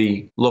needs to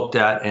be looked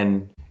at,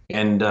 and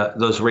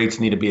those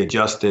rates need to be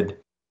adjusted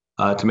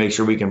to make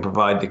sure we can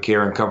provide the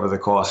care and cover the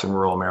costs in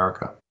rural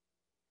America.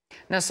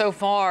 Now, so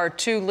far,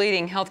 2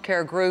 leading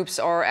healthcare groups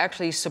are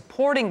actually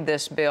supporting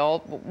this bill.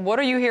 What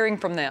are you hearing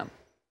from them?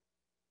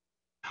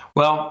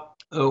 Well,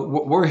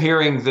 we're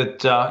hearing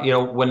that you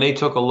know, when they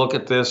took a look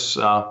at this,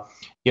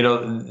 you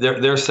know,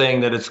 they're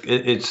saying that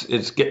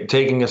it's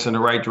taking us in the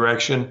right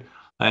direction,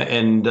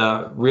 and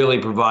really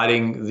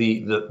providing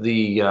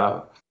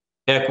the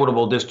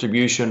equitable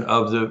distribution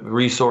of the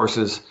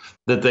resources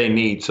that they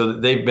need. So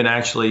they've been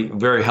actually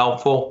very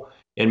helpful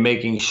in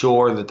making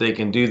sure that they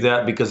can do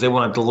that, because they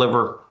want to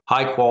deliver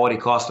high quality,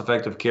 cost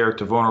effective care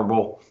to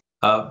vulnerable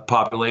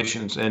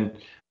populations. And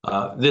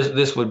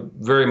this would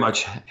very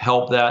much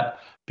help that.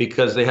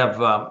 because they have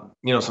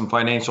some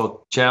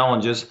financial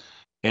challenges,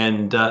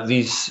 and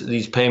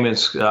these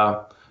payments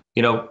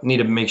need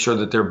to make sure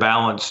that they're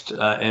balanced,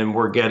 and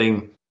we're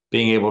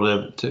being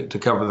able to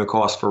cover the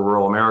cost for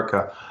rural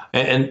America.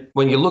 And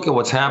when you look at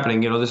what's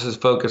happening, this is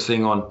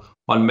focusing on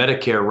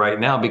Medicare right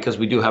now because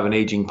we do have an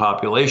aging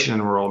population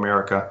in rural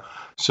America.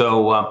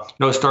 So,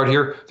 start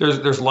here.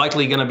 There's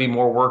likely going to be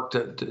more work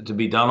to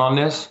be done on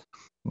this,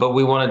 but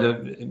we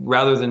wanted to,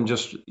 rather than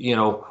just,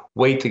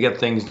 wait to get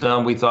things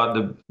done, we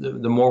thought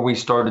the more we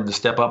started to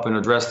step up and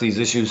address these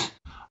issues,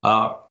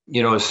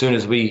 as soon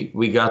as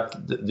we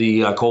got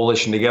the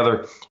coalition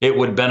together, it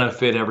would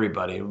benefit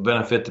everybody. It would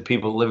benefit the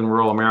people that live in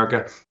rural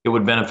America. It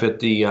would benefit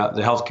the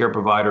healthcare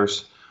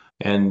providers.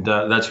 And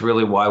that's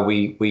really why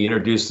we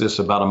introduced this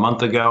about a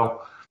month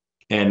ago.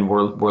 And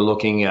we're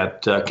looking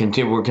at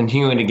we're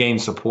continuing to gain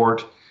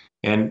support,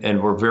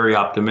 and we're very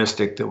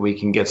optimistic that we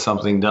can get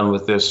something done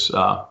with this,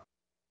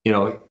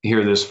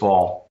 here this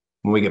fall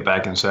when we get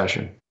back in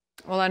session.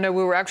 Well, I know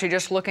we were actually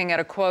just looking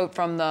at a quote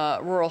from the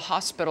Rural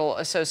Hospital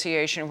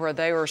Association where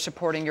they were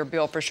supporting your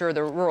bill for sure,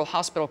 the Rural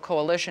Hospital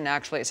Coalition,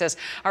 actually. It says,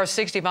 our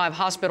 65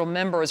 hospital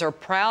members are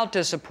proud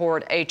to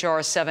support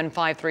H.R.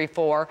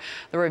 7534,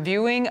 the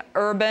reviewing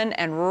urban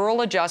and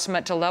rural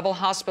adjustment to level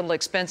hospital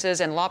expenses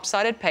and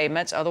lopsided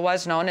payments,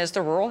 otherwise known as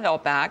the Rural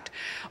Help Act.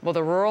 Well,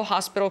 the Rural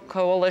Hospital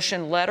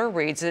Coalition letter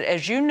reads that,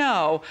 as you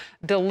know,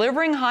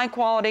 delivering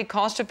high-quality,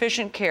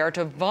 cost-efficient care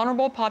to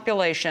vulnerable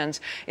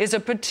populations is a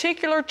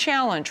particular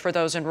challenge for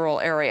those in rural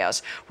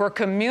areas where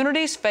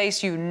communities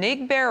face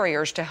unique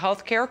barriers to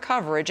health care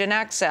coverage and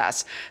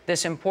access.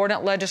 This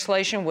important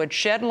legislation would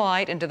shed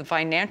light into the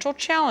financial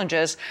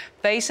challenges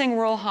facing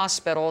rural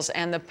hospitals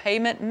and the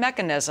payment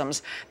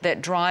mechanisms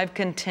that drive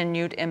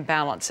continued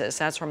imbalances.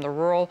 That's from the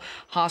Rural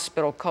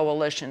Hospital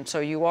Coalition. So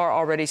you are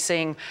already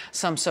seeing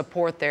some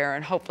support there,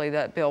 and hopefully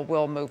that bill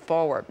will move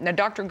forward. Now,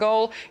 Dr.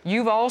 Gold,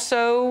 you've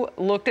also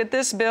looked at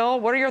this bill.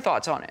 What are your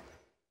thoughts on it?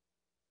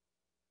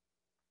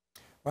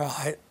 Well,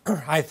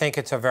 I think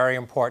it's a very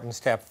important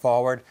step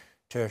forward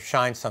to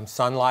shine some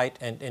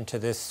sunlight into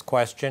this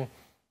question.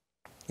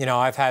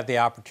 I've had the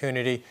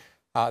opportunity,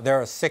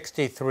 there are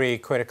 63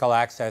 critical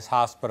access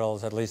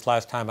hospitals, at least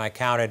last time I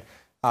counted,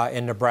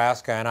 in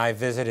Nebraska, and I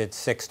visited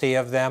 60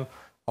 of them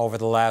over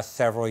the last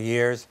several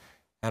years,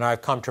 and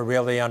I've come to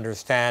really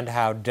understand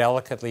how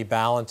delicately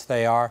balanced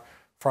they are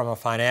from a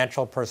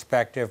financial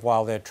perspective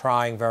while they're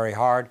trying very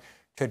hard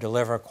to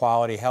deliver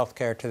quality health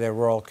care to their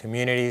rural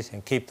communities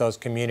and keep those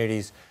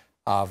communities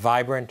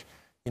vibrant.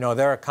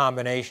 They're a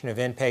combination of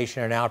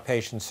inpatient and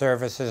outpatient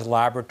services,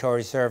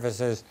 laboratory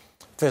services,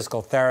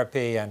 physical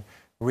therapy, and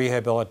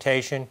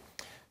rehabilitation.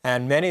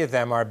 And many of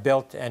them are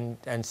built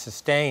and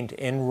sustained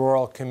in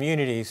rural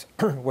communities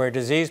where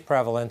disease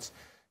prevalence,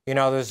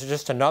 there's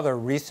just another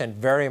recent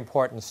very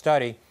important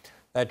study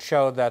that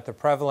showed that the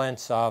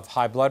prevalence of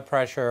high blood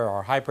pressure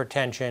or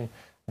hypertension,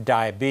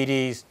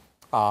 diabetes,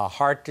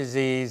 heart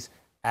disease,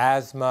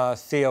 asthma,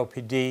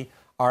 COPD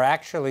are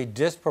actually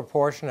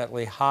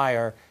disproportionately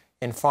higher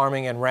in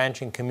farming and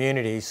ranching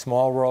communities,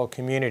 small rural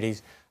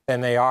communities,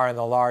 than they are in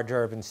the large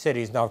urban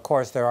cities. Now, of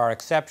course, there are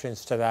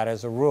exceptions to that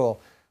as a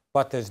rule,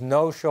 but there's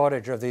no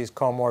shortage of these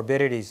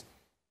comorbidities,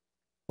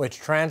 which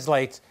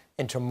translates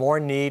into more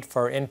need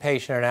for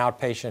inpatient and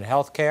outpatient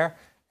health care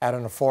at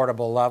an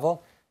affordable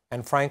level,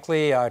 and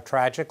frankly,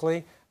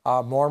 tragically,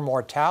 more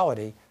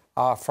mortality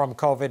from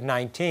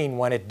COVID-19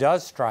 when it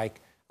does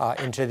strike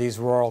into these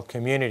rural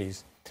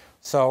communities.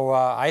 So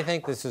I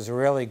think this is a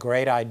really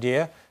great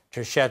idea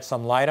to shed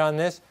some light on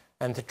this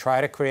and to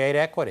try to create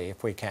equity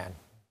if we can.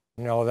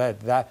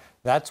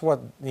 That's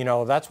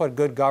what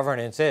good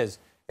governance is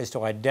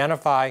to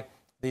identify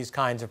these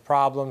kinds of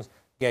problems,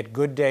 get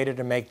good data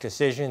to make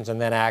decisions, and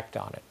then act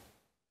on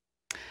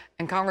it.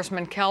 And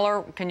Congressman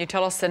Keller, can you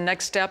tell us the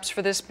next steps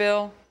for this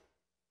bill?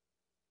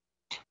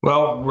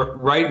 Well,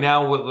 right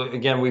now,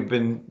 again, we've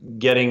been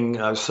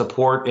getting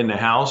support in the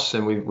House,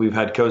 and we've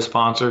had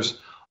co-sponsors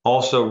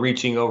also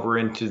reaching over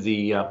into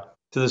the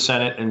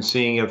Senate and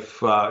seeing if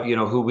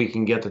who we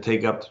can get to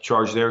take up the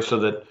charge there, so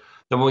that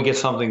then when we get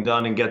something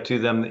done and get to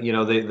them,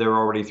 they're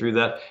already through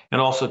that, and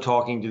also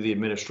talking to the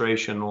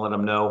administration and let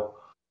them know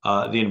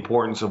the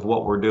importance of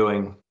what we're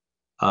doing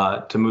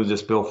to move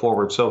this bill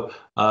forward. So,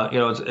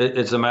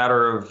 it's a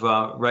matter of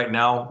right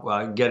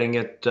now getting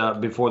it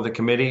before the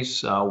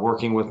committees,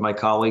 working with my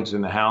colleagues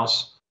in the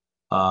House,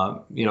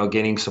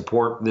 getting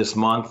support this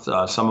month.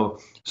 Some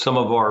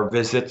of our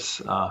visits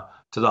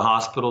to the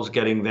hospitals,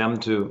 getting them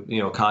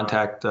to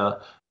contact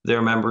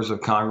their members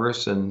of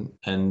Congress and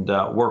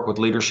work with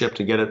leadership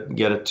to get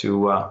it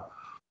to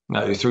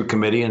through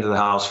committee into the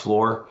House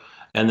floor,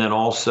 and then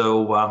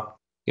also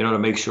to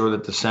make sure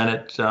that the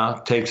Senate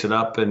takes it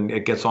up and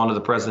it gets onto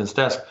the president's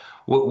desk.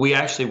 We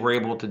actually were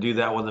able to do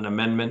that with an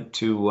amendment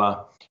to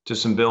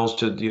some bills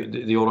to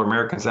the Older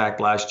Americans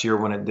Act last year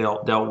when it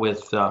dealt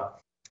with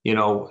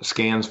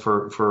scans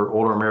for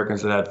older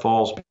Americans that had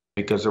falls,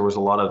 because there was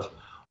a lot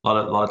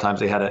of times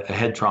they had a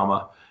head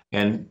trauma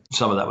and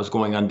some of that was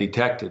going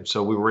undetected.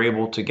 So we were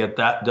able to get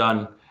that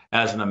done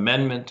as an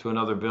amendment to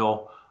another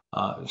bill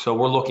So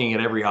we're looking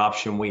at every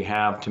option we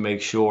have to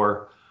make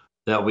sure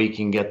that we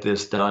can get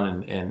this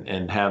done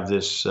and have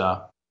this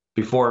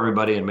before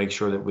everybody and make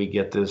sure that we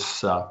get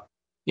this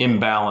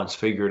imbalance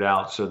figured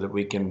out so that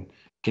we can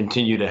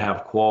continue to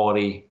have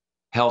quality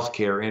health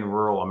care in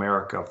rural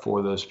America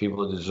for those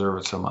people that deserve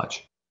it so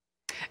much.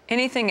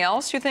 Anything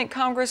else you think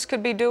Congress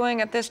could be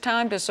doing at this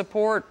time to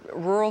support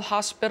rural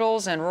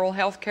hospitals and rural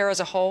health care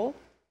as a whole?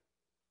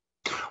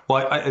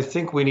 Well, I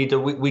think we need to,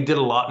 we did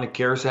a lot in the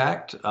CARES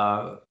Act.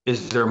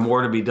 Is there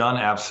more to be done?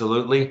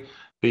 Absolutely.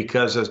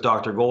 Because as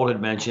Dr. Gold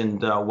had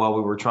mentioned, while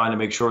we were trying to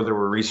make sure there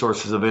were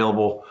resources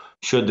available,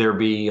 should there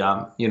be,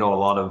 a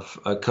lot of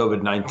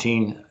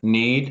COVID-19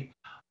 need,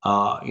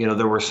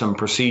 there were some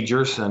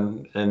procedures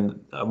and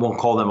I won't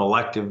call them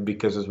elective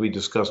because as we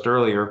discussed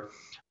earlier,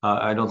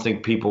 I don't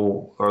think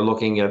people are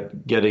looking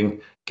at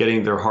getting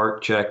their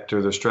heart checked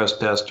or their stress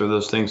test or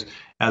those things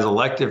as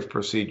elective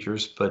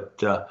procedures,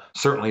 but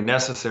certainly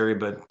necessary.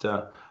 But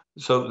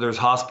so there's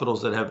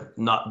hospitals that have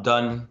not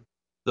done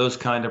those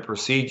kind of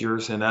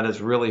procedures, and that has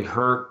really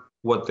hurt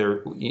what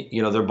their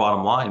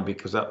bottom line,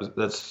 because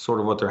that's sort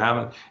of what they're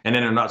having. And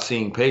then they're not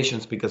seeing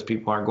patients because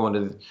people aren't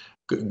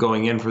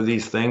going in for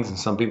these things, and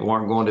some people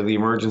aren't going to the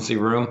emergency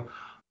room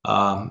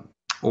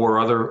or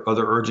other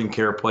urgent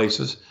care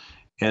places.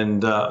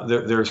 And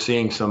they're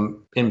seeing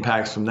some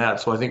impacts from that.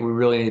 So I think we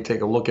really need to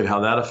take a look at how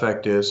that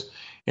effect is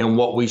and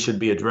what we should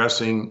be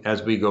addressing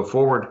as we go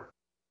forward.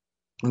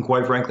 And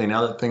quite frankly,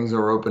 now that things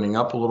are opening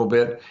up a little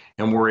bit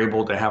and we're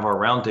able to have our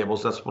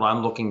roundtables, that's what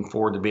I'm looking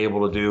forward to be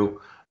able to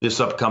do this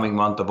upcoming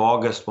month of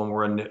August when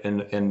we're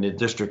in the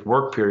district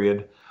work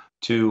period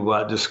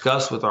to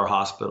discuss with our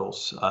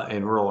hospitals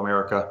in rural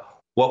America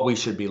what we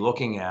should be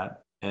looking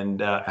at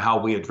and how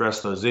we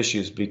address those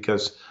issues,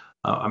 because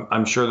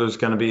I'm sure there's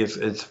going to be, it's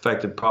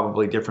affected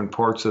probably different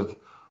parts of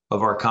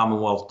our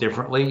Commonwealth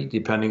differently,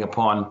 depending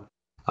upon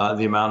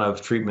the amount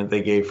of treatment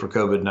they gave for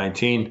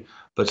COVID-19,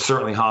 but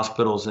certainly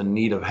hospitals in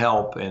need of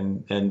help.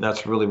 And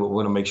that's really what we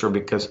want to make sure,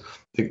 because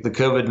the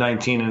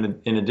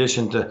COVID-19, in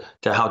addition to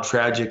how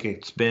tragic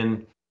it's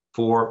been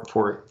for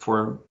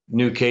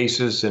new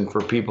cases and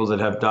for people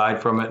that have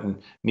died from it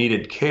and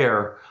needed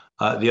care,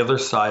 the other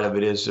side of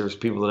it is there's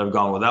people that have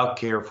gone without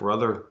care for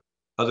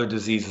other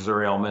diseases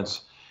or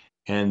ailments.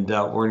 And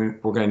we're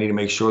going to need to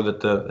make sure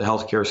that the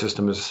healthcare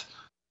system is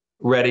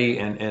ready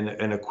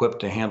and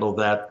equipped to handle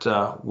that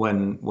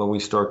when we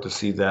start to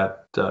see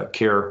that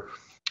care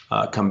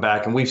come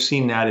back. And we've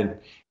seen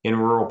that in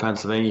rural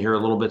Pennsylvania here a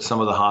little bit.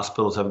 Some of the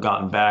hospitals have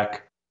gotten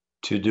back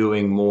to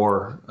doing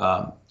more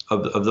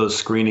of those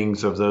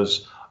screenings, of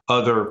those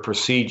other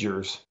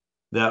procedures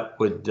that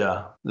would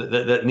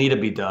that need to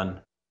be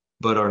done,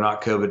 but are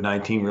not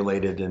COVID-19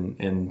 related,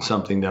 and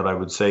something that I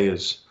would say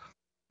is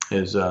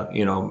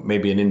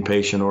maybe an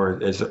inpatient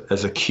or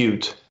as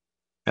acute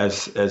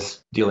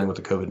as dealing with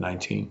the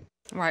COVID-19.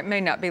 Right,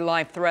 may not be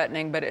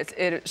life-threatening, but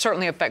it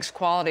certainly affects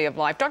quality of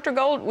life. Dr.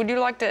 Gold, would you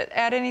like to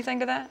add anything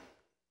to that?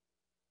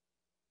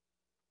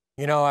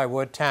 I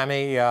would,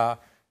 Tammy.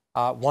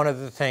 One of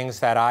the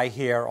things that I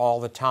hear all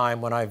the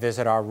time when I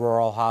visit our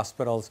rural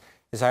hospitals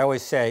is I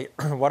always say,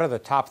 what are the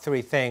top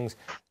 3 things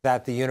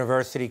that the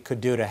university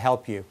could do to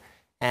help you?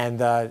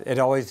 And it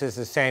always is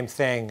the same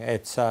thing.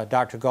 It's,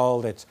 Dr.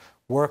 Gold, it's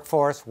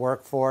workforce,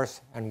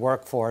 workforce, and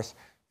workforce.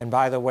 And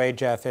by the way,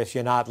 Jeff, if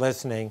you're not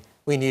listening,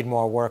 we need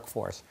more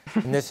workforce.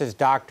 And this is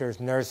doctors,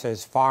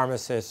 nurses,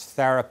 pharmacists,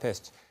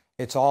 therapists.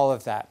 It's all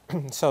of that.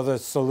 So the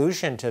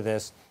solution to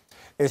this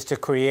is to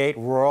create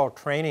rural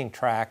training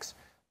tracks,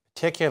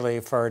 particularly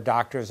for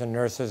doctors and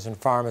nurses and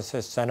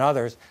pharmacists and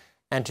others,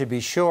 and to be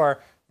sure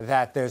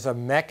that there's a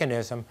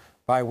mechanism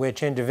by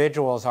which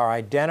individuals are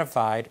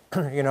identified.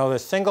 The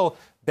single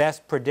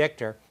best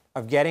predictor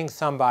of getting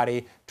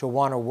somebody to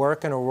want to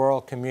work in a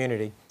rural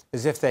community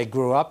is if they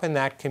grew up in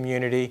that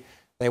community,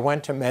 they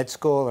went to med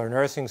school or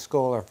nursing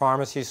school or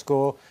pharmacy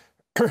school,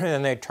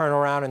 and they turn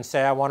around and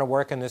say, I want to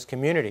work in this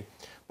community.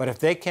 But if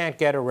they can't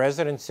get a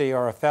residency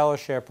or a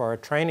fellowship or a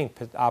training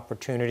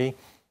opportunity,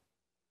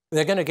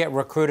 they're going to get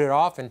recruited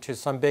off into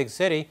some big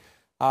city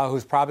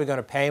who's probably going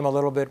to pay them a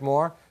little bit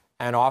more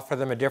and offer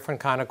them a different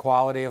kind of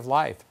quality of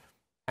life.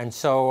 And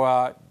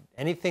so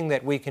anything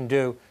that we can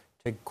do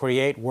to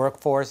create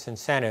workforce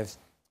incentives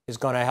is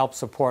going to help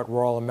support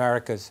rural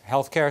America's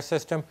healthcare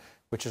system,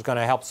 which is going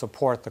to help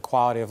support the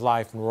quality of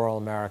life in rural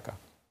America.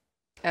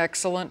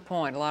 Excellent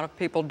point. A lot of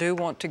people do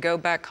want to go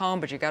back home,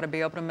 but you got to be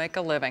able to make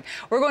a living.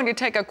 We're going to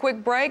take a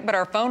quick break, but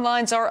our phone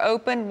lines are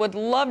open. Would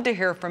love to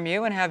hear from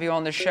you and have you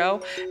on the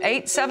show.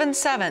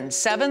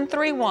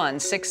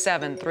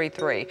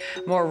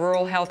 877-731-6733. More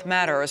Rural Health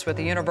Matters with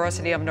the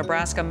University of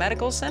Nebraska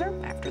Medical Center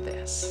after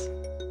this.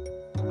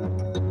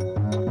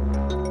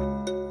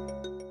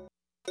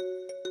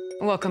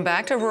 Welcome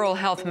back to Rural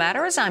Health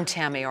Matters. I'm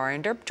Tammy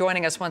Orinder.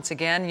 Joining us once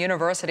again,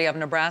 University of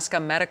Nebraska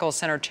Medical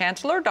Center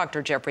Chancellor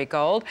Dr. Jeffrey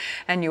Gold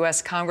and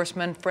U.S.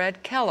 Congressman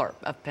Fred Keller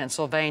of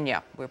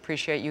Pennsylvania. We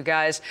appreciate you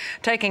guys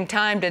taking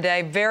time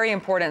today. Very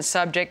important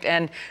subject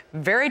and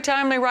very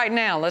timely right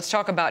now. Let's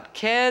talk about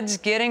kids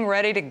getting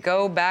ready to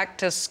go back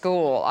to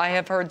school. I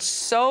have heard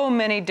so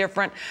many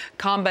different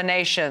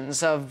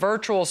combinations of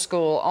virtual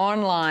school,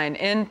 online,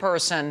 in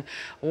person.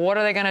 What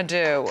are they going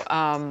to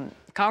do?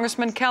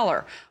 Congressman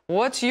Keller,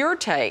 what's your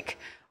take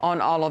on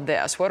all of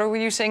this? What are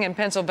you seeing in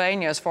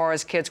Pennsylvania as far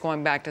as kids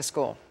going back to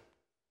school?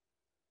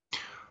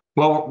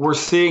 Well, we're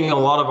seeing a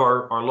lot of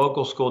our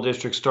local school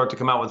districts start to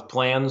come out with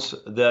plans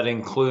that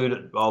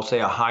include, I'll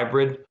say, a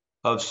hybrid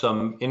of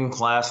some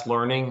in-class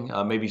learning,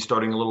 maybe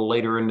starting a little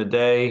later in the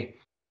day,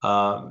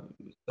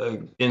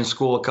 in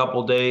school a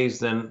couple days,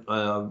 then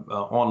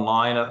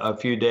online a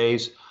few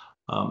days.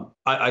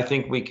 I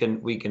think we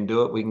can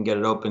do it. We can get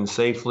it open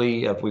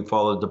safely if we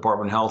follow the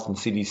Department of Health and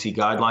CDC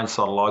guidelines.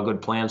 Saw a lot of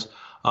good plans.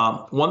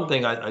 One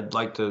thing I'd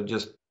like to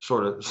just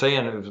sort of say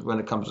when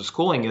it comes to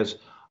schooling is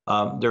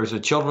there's a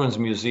children's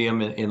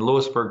museum in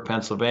Lewisburg,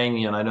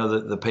 Pennsylvania, and I know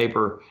that the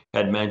paper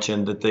had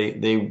mentioned that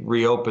they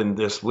reopened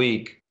this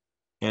week,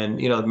 and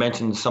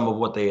mentioned some of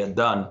what they had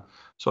done.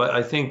 So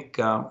I think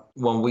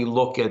when we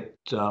look at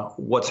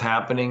what's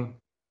happening,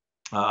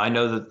 I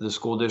know that the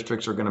school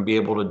districts are going to be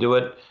able to do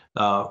it.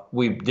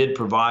 We did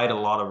provide a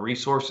lot of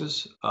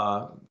resources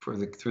through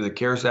the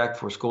CARES Act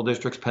for school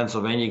districts.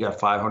 Pennsylvania got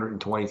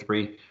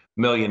 $523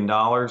 million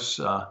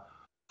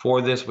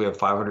for this. We have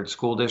 500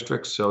 school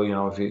districts. So,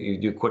 if you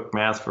do quick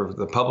math for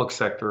the public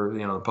sector,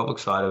 the public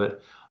side of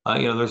it,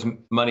 there's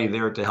money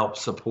there to help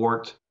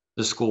support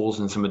the schools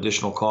and some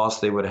additional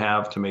costs they would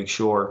have to make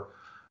sure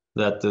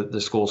that the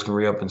schools can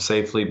reopen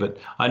safely. But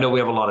I know we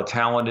have a lot of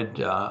talented,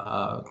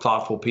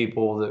 thoughtful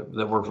people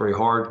that work very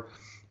hard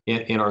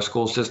in our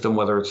school system,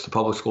 whether it's the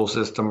public school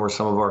system or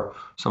some of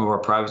our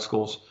private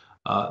schools,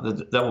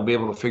 that will be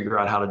able to figure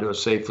out how to do it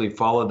safely,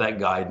 follow that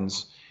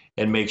guidance,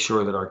 and make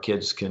sure that our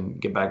kids can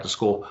get back to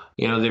school.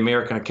 The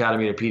American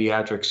Academy of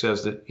Pediatrics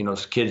says that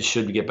kids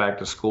should get back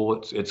to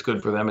school. It's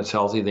good for them. It's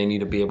healthy. They need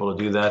to be able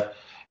to do that,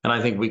 and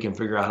I think we can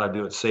figure out how to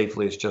do it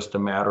safely. It's just a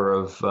matter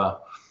of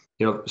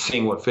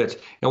seeing what fits.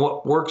 And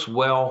what works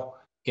well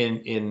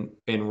in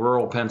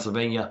rural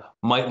Pennsylvania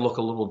might look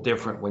a little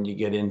different when you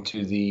get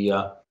into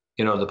the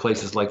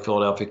places like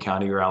Philadelphia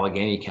County or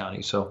Allegheny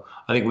County. So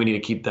I think we need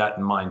to keep that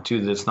in mind too,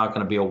 that it's not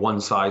going to be a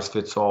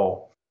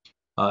one-size-fits-all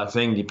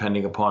thing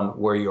depending upon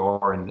where you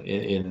are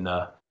in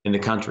the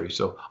country.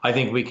 So I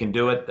think we can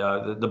do it.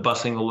 The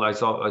busing, I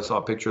saw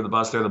a picture of the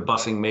bus there. The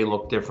busing may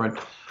look different.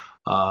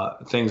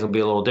 Things will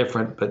be a little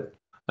different, but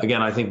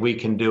again, I think we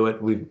can do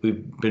it. We've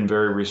been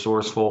very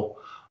resourceful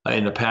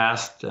in the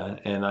past,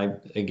 and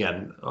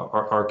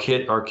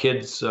our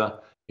kids,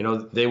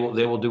 they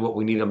will do what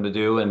we need them to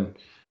do, and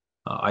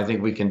I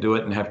think we can do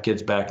it and have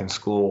kids back in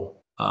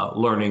school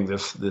learning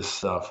this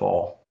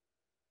fall.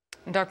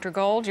 Dr.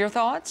 Gold, your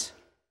thoughts?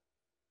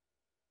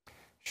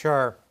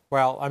 Sure.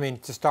 Well,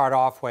 to start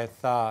off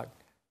with,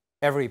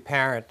 every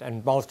parent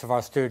and most of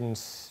our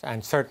students,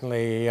 and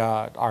certainly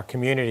our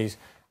communities,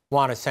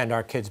 want to send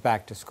our kids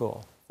back to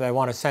school. They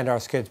want to send our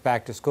kids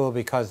back to school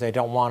because they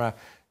don't want to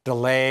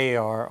delay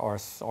or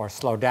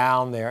slow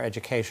down their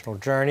educational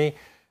journey.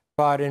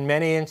 But in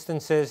many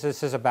instances,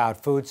 this is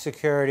about food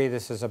security,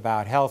 this is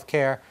about health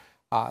care,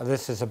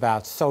 this is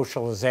about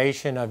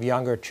socialization of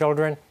younger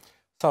children.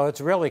 So it's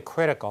really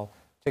critical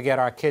to get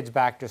our kids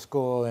back to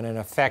school in an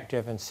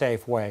effective and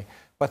safe way.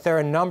 But there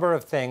are a number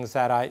of things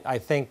that I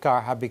think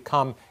have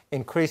become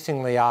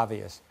increasingly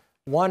obvious.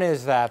 One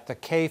is that the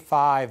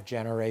K-5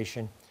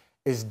 generation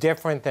is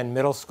different than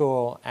middle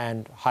school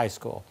and high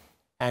school.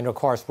 And of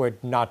course, we're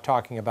not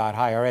talking about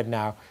higher ed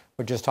now,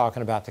 we're just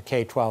talking about the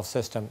K-12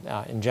 system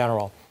in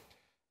general.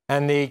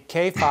 And the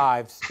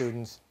K-5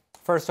 students,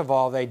 first of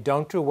all, they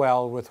don't do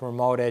well with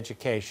remote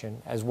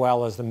education as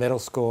well as the middle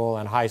school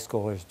and high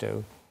schoolers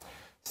do.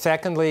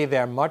 Secondly,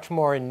 they're much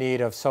more in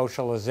need of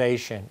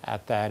socialization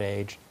at that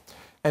age.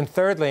 And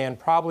thirdly, and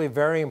probably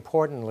very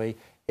importantly,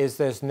 is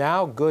there's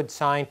now good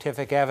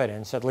scientific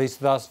evidence, at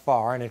least thus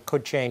far, and it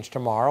could change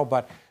tomorrow,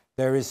 but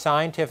there is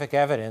scientific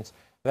evidence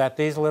that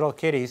these little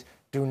kiddies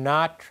do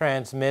not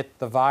transmit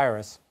the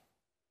virus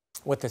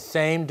with the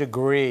same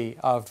degree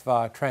of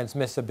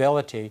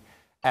transmissibility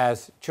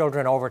as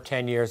children over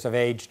 10 years of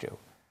age do.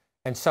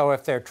 And so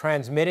if they're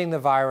transmitting the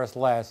virus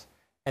less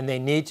and they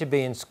need to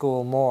be in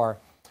school more,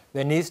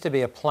 there needs to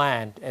be a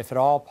plan, if at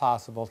all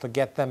possible, to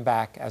get them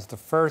back as the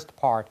first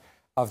part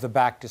of the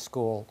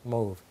back-to-school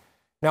move.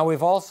 Now,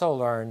 we've also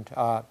learned,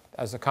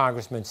 as the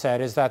Congressman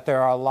said, is that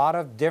there are a lot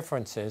of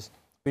differences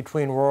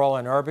between rural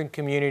and urban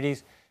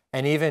communities,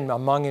 and even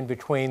among and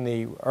between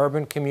the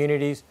urban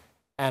communities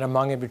and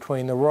among and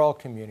between the rural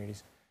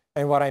communities.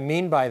 And what I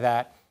mean by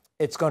that,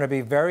 it's going to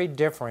be very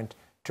different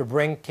to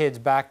bring kids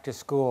back to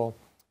school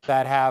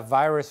that have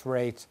virus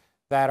rates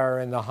that are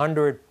in the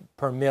 100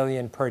 per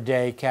million per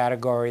day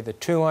category, the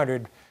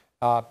 200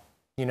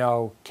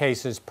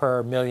 cases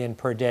per million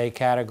per day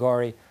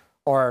category,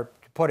 or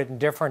to put it in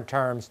different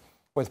terms,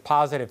 with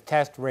positive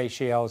test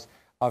ratios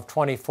of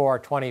 24,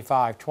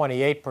 25,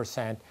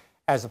 28%,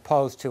 as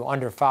opposed to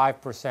under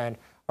 5%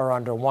 or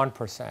under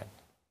 1%.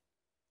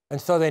 And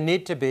so there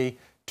need to be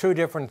two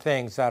different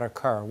things that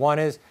occur. One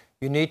is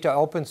you need to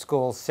open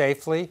schools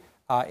safely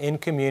in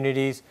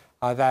communities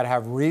that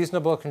have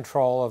reasonable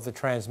control of the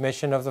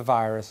transmission of the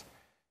virus.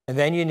 And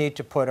then you need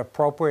to put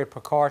appropriate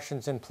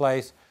precautions in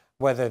place,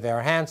 whether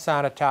they're hand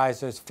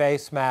sanitizers,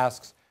 face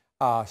masks,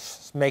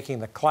 making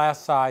the class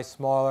size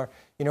smaller.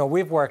 You know,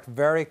 we've worked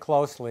very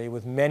closely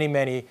with many,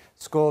 many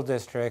school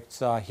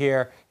districts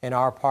here in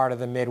our part of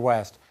the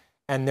Midwest.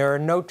 And there are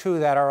no two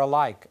that are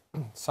alike.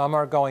 Some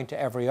are going to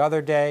every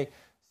other day.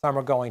 Some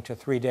are going to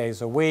 3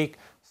 days a week.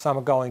 Some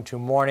are going to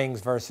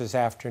mornings versus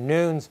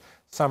afternoons.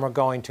 Some are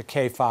going to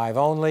K-5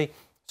 only.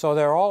 So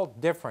they're all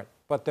different,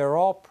 but they're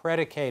all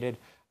predicated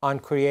on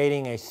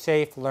creating a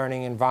safe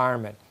learning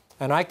environment.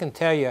 And I can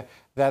tell you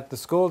that the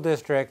school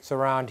districts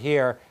around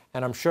here,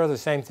 and I'm sure the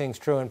same thing's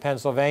true in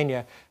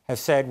Pennsylvania, have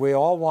said we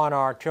all want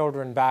our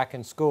children back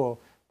in school,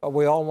 but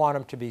we all want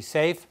them to be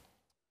safe,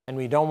 and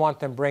we don't want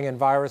them bringing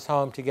virus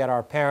home to get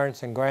our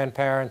parents and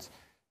grandparents,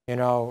 you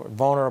know,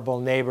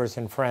 vulnerable neighbors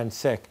and friends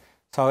sick.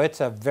 So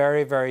it's a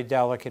very, very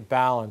delicate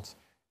balance.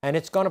 And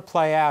it's going to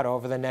play out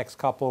over the next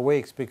couple of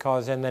weeks,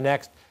 because in the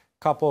next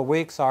couple of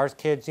weeks, our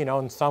kids, you know,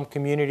 in some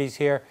communities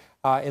here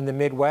in the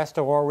Midwest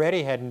are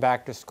already heading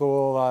back to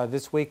school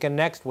this week and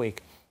next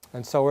week.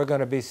 And so we're going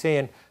to be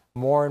seeing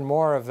more and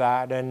more of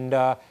that. And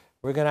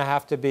we're going to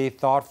have to be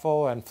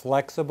thoughtful and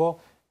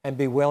flexible and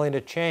be willing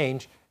to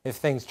change if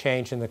things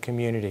change in the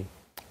community.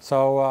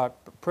 So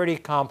pretty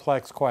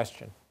complex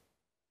question.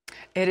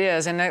 It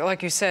is, and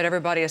like you said,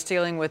 everybody is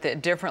dealing with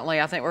it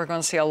differently. I think we're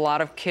going to see a lot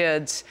of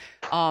kids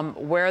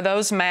wear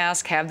those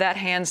masks, have that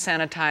hand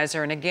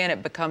sanitizer, and again,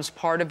 it becomes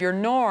part of your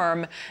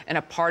norm and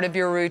a part of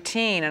your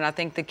routine, and I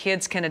think the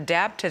kids can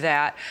adapt to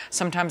that.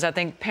 Sometimes I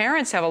think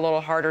parents have a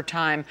little harder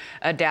time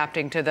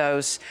adapting to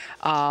those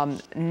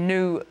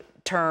new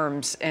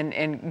terms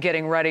and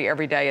getting ready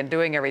every day and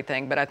doing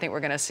everything, but I think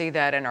we're going to see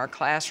that in our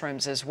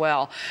classrooms as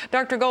well.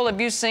 Dr. Gold, have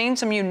you seen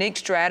some unique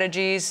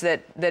strategies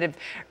that have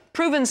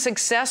proven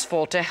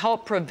successful to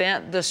help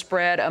prevent the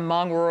spread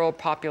among rural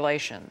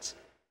populations?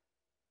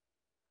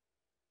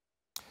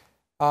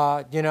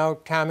 You know,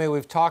 Tammy,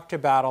 we've talked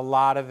about a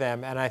lot of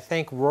them, and I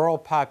think rural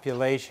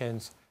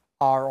populations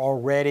are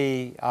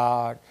already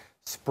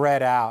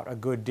spread out a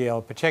good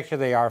deal,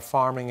 particularly our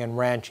farming and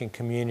ranching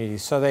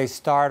communities. So they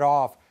start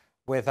off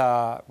with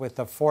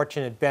the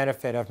fortunate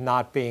benefit of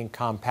not being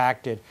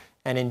compacted.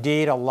 And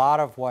indeed, a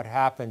lot of what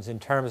happens in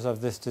terms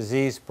of this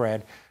disease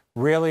spread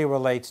really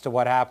relates to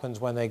what happens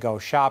when they go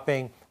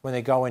shopping, when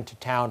they go into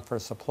town for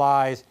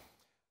supplies,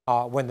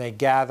 when they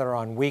gather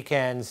on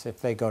weekends,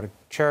 if they go to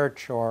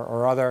church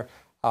or other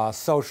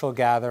social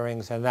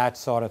gatherings and that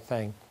sort of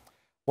thing.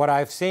 What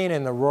I've seen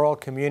in the rural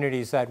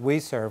communities that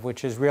we serve,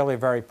 which is really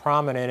very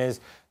prominent,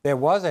 is there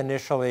was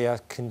initially a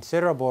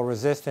considerable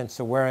resistance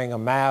to wearing a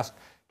mask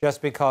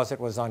just because it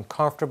was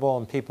uncomfortable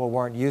and people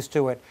weren't used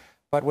to it.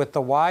 But with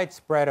the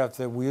widespread of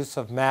the use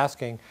of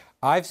masking,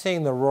 I've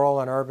seen the rural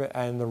and urban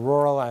and the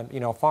rural and, you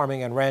know,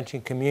 farming and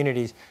ranching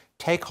communities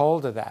take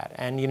hold of that.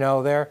 And, you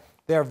know,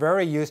 they're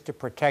very used to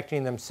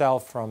protecting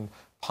themselves from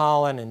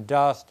pollen and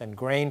dust and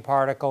grain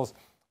particles,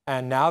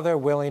 and now they're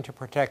willing to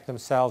protect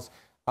themselves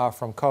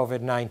from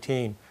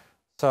COVID-19.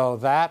 So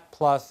that,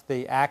 plus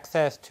the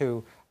access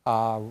to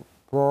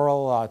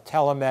rural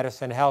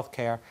telemedicine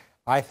healthcare,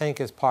 I think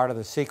is part of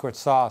the secret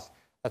sauce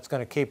that's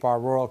going to keep our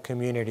rural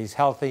communities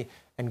healthy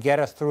and get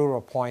us through to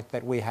a point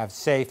that we have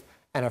safe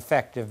and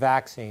effective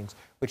vaccines,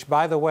 which,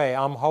 by the way,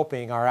 I'm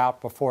hoping are out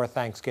before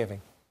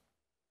Thanksgiving.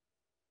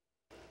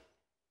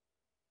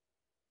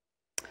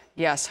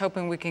 Yes,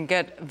 hoping we can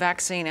get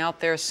vaccine out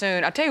there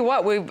soon. I tell you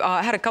what, we've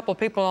had a couple of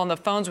people on the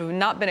phones we've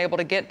not been able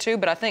to get to,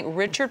 but I think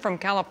Richard from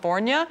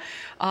California,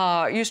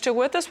 you still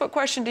with us? What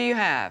question do you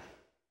have?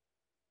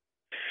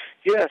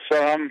 Yes,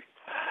 I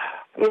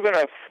live in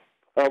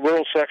a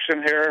rural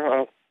section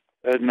here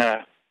in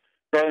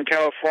Northern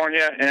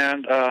California,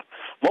 and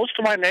most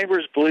of my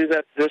neighbors believe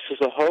that this is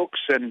a hoax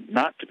and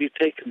not to be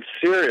taken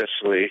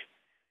seriously.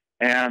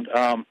 And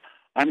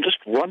I'm just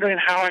wondering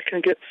how I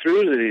can get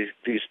through to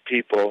these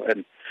people.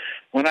 And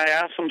when I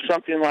ask them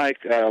something like,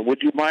 would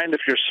you mind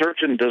if your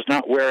surgeon does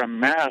not wear a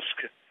mask,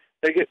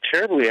 they get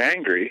terribly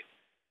angry.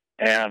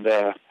 And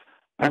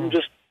I'm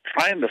just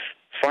trying to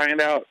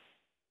find out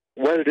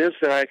what it is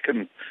that I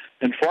can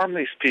inform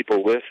these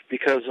people with,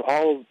 because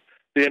all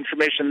the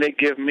information they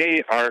give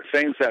me are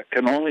things that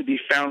can only be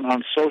found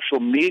on social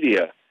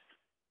media,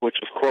 which,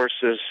 of course,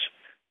 is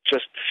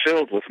just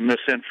filled with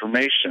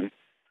misinformation.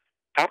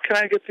 How can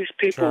I get these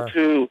people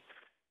to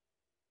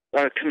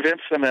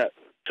convince them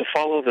to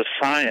follow the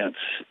science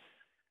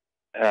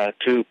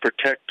to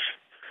protect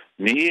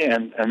me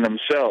and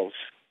themselves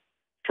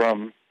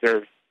from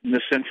their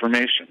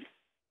misinformation?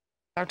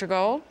 Dr.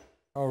 Gold?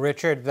 Oh,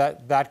 Richard,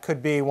 that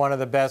could be one of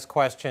the best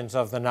questions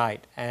of the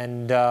night.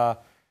 And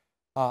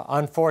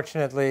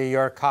Unfortunately,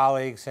 your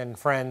colleagues and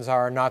friends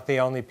are not the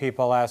only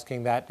people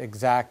asking that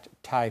exact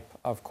type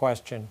of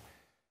question.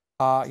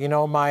 You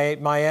know,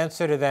 my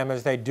answer to them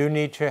is they do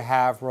need to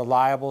have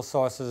reliable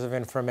sources of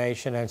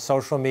information, and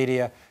social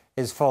media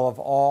is full of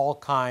all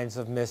kinds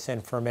of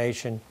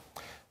misinformation.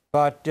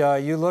 But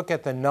you look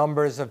at the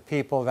numbers of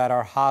people that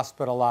are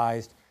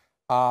hospitalized.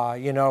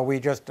 You know, we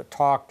just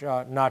talked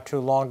not too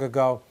long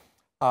ago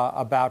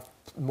about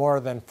more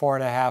than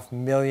 4.5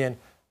 million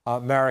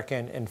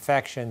American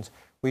infections.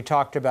 We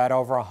talked about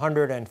over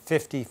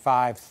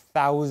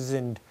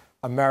 155,000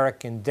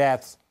 American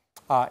deaths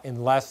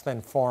in less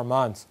than 4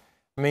 months.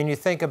 I mean, you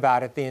think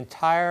about it, the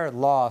entire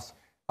loss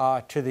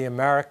to the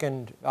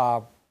American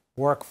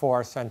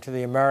workforce and to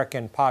the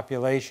American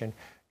population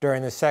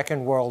during the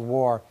Second World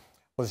War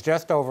was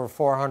just over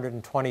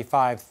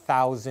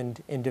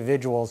 425,000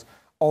 individuals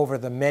over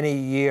the many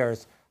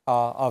years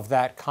of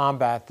that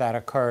combat that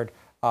occurred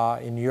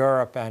in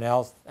Europe and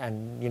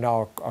you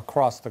know,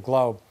 across the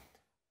globe.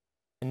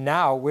 And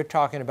now we're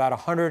talking about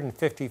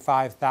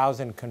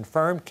 155,000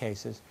 confirmed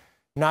cases,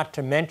 not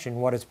to mention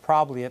what is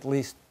probably at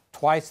least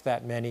twice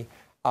that many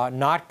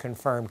not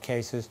confirmed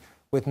cases,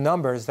 with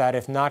numbers that,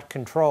 if not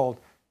controlled,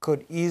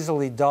 could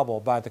easily double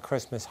by the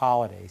Christmas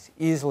holidays,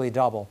 easily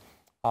double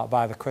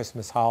by the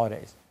Christmas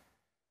holidays.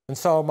 And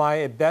so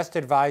my best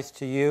advice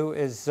to you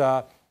is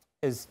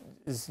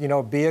you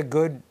know, be a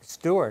good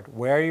steward,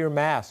 wear your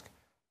mask,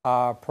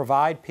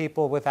 provide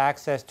people with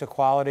access to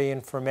quality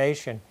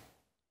information.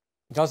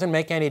 It doesn't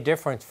make any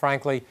difference,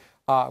 frankly,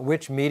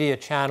 which media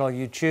channel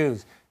you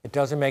choose. It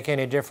doesn't make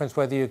any difference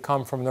whether you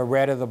come from the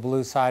red or the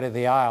blue side of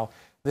the aisle.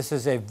 This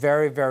is a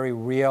very, very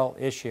real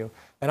issue.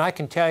 And I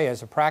can tell you,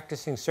 as a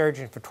practicing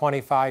surgeon for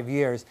 25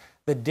 years,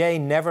 the day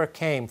never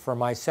came for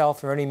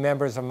myself or any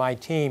members of my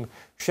team,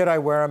 should I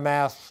wear a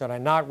mask, should I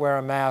not wear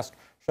a mask,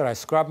 should I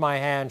scrub my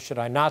hands, should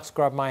I not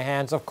scrub my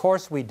hands? Of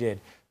course we did,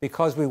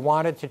 because we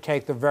wanted to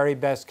take the very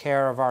best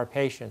care of our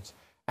patients.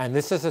 And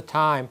this is a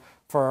time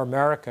for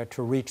America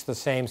to reach the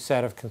same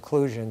set of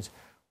conclusions.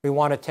 We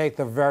want to take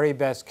the very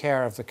best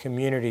care of the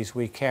communities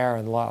we care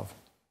and love.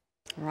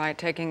 Right,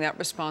 taking that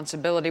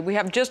responsibility. We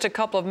have just a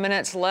couple of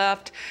minutes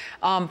left.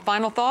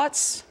 Final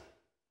thoughts?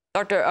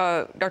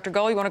 Dr.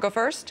 Gold, you want to go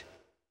first?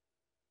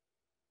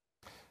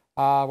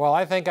 Well,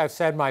 I think I've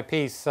said my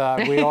piece.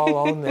 We all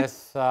own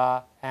this,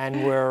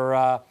 and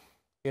we're,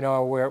 you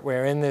know,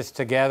 we're in this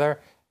together,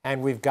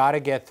 and we've got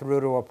to get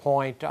through to a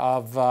point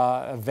of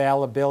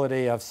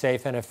availability of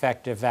safe and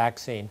effective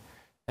vaccine.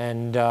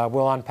 And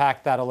we'll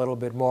unpack that a little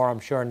bit more, I'm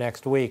sure,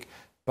 next week.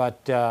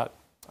 But a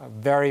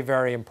very,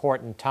 very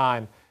important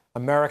time.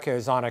 America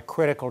is on a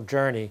critical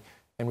journey,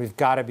 and we've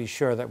got to be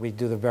sure that we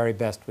do the very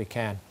best we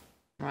can.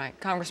 Right.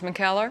 Congressman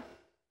Keller?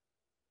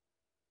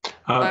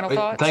 Final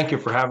thoughts? Thank you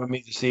for having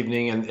me this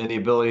evening and the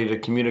ability to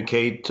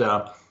communicate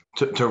to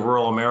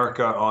rural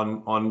America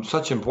on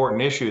such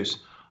important issues.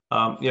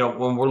 You know,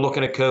 when we're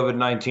looking at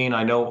COVID-19,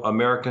 I know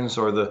Americans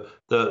are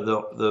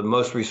the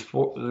most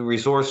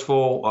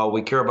resourceful.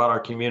 We care about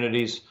our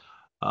communities.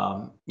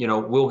 You know,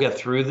 we'll get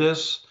through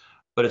this,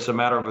 but it's a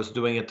matter of us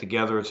doing it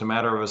together. It's a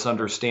matter of us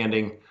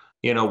understanding,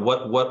 you know,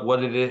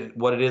 what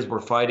it is we're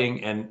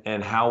fighting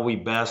and how we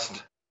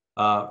best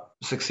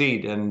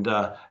succeed. And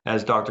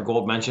as Dr.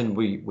 Gold mentioned,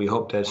 we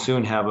hope to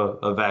soon have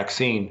a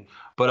vaccine.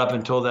 But up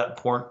until that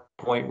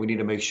point, we need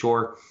to make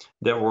sure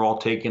that we're all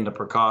taking the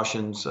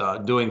precautions,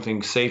 doing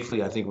things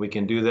safely. I think we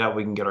can do that.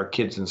 We can get our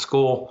kids in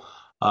school.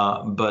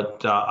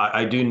 But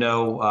I do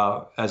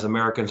know, as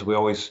Americans, we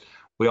always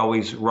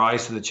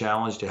rise to the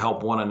challenge to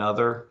help one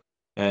another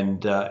and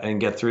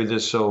get through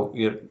this. So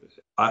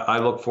I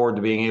look forward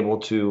to being able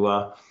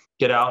to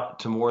get out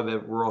to more of the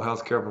rural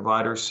healthcare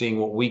providers, seeing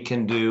what we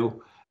can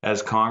do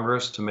as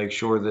Congress to make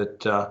sure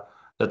that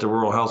that the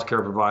rural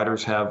healthcare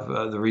providers have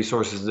the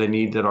resources they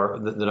need, that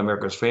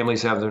America's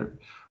families have the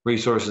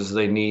resources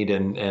they need,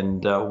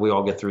 and we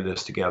all get through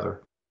this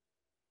together.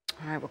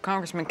 All right. Well,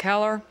 Congressman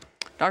Keller,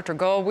 Dr.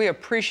 Gold, we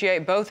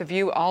appreciate both of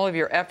you, all of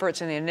your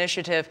efforts and the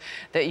initiative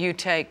that you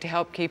take to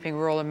help keeping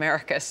rural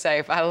America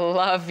safe. I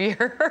love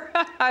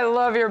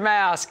your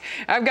mask.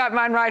 I've got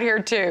mine right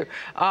here too.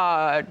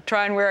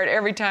 Try and wear it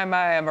every time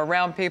I am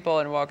around people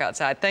and walk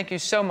outside. Thank you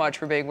so much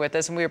for being with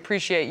us, and we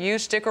appreciate you.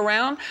 Stick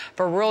around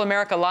for Rural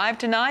America Live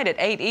tonight at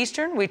 8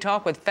 Eastern. We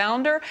talk with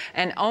founder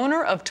and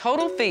owner of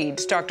Total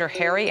Feeds, Dr.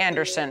 Harry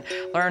Anderson.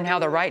 Learn how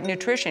the right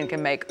nutrition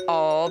can make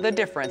all the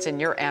difference in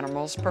your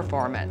animal's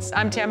performance.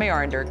 I'm Tammy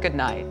Arnder. Good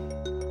night.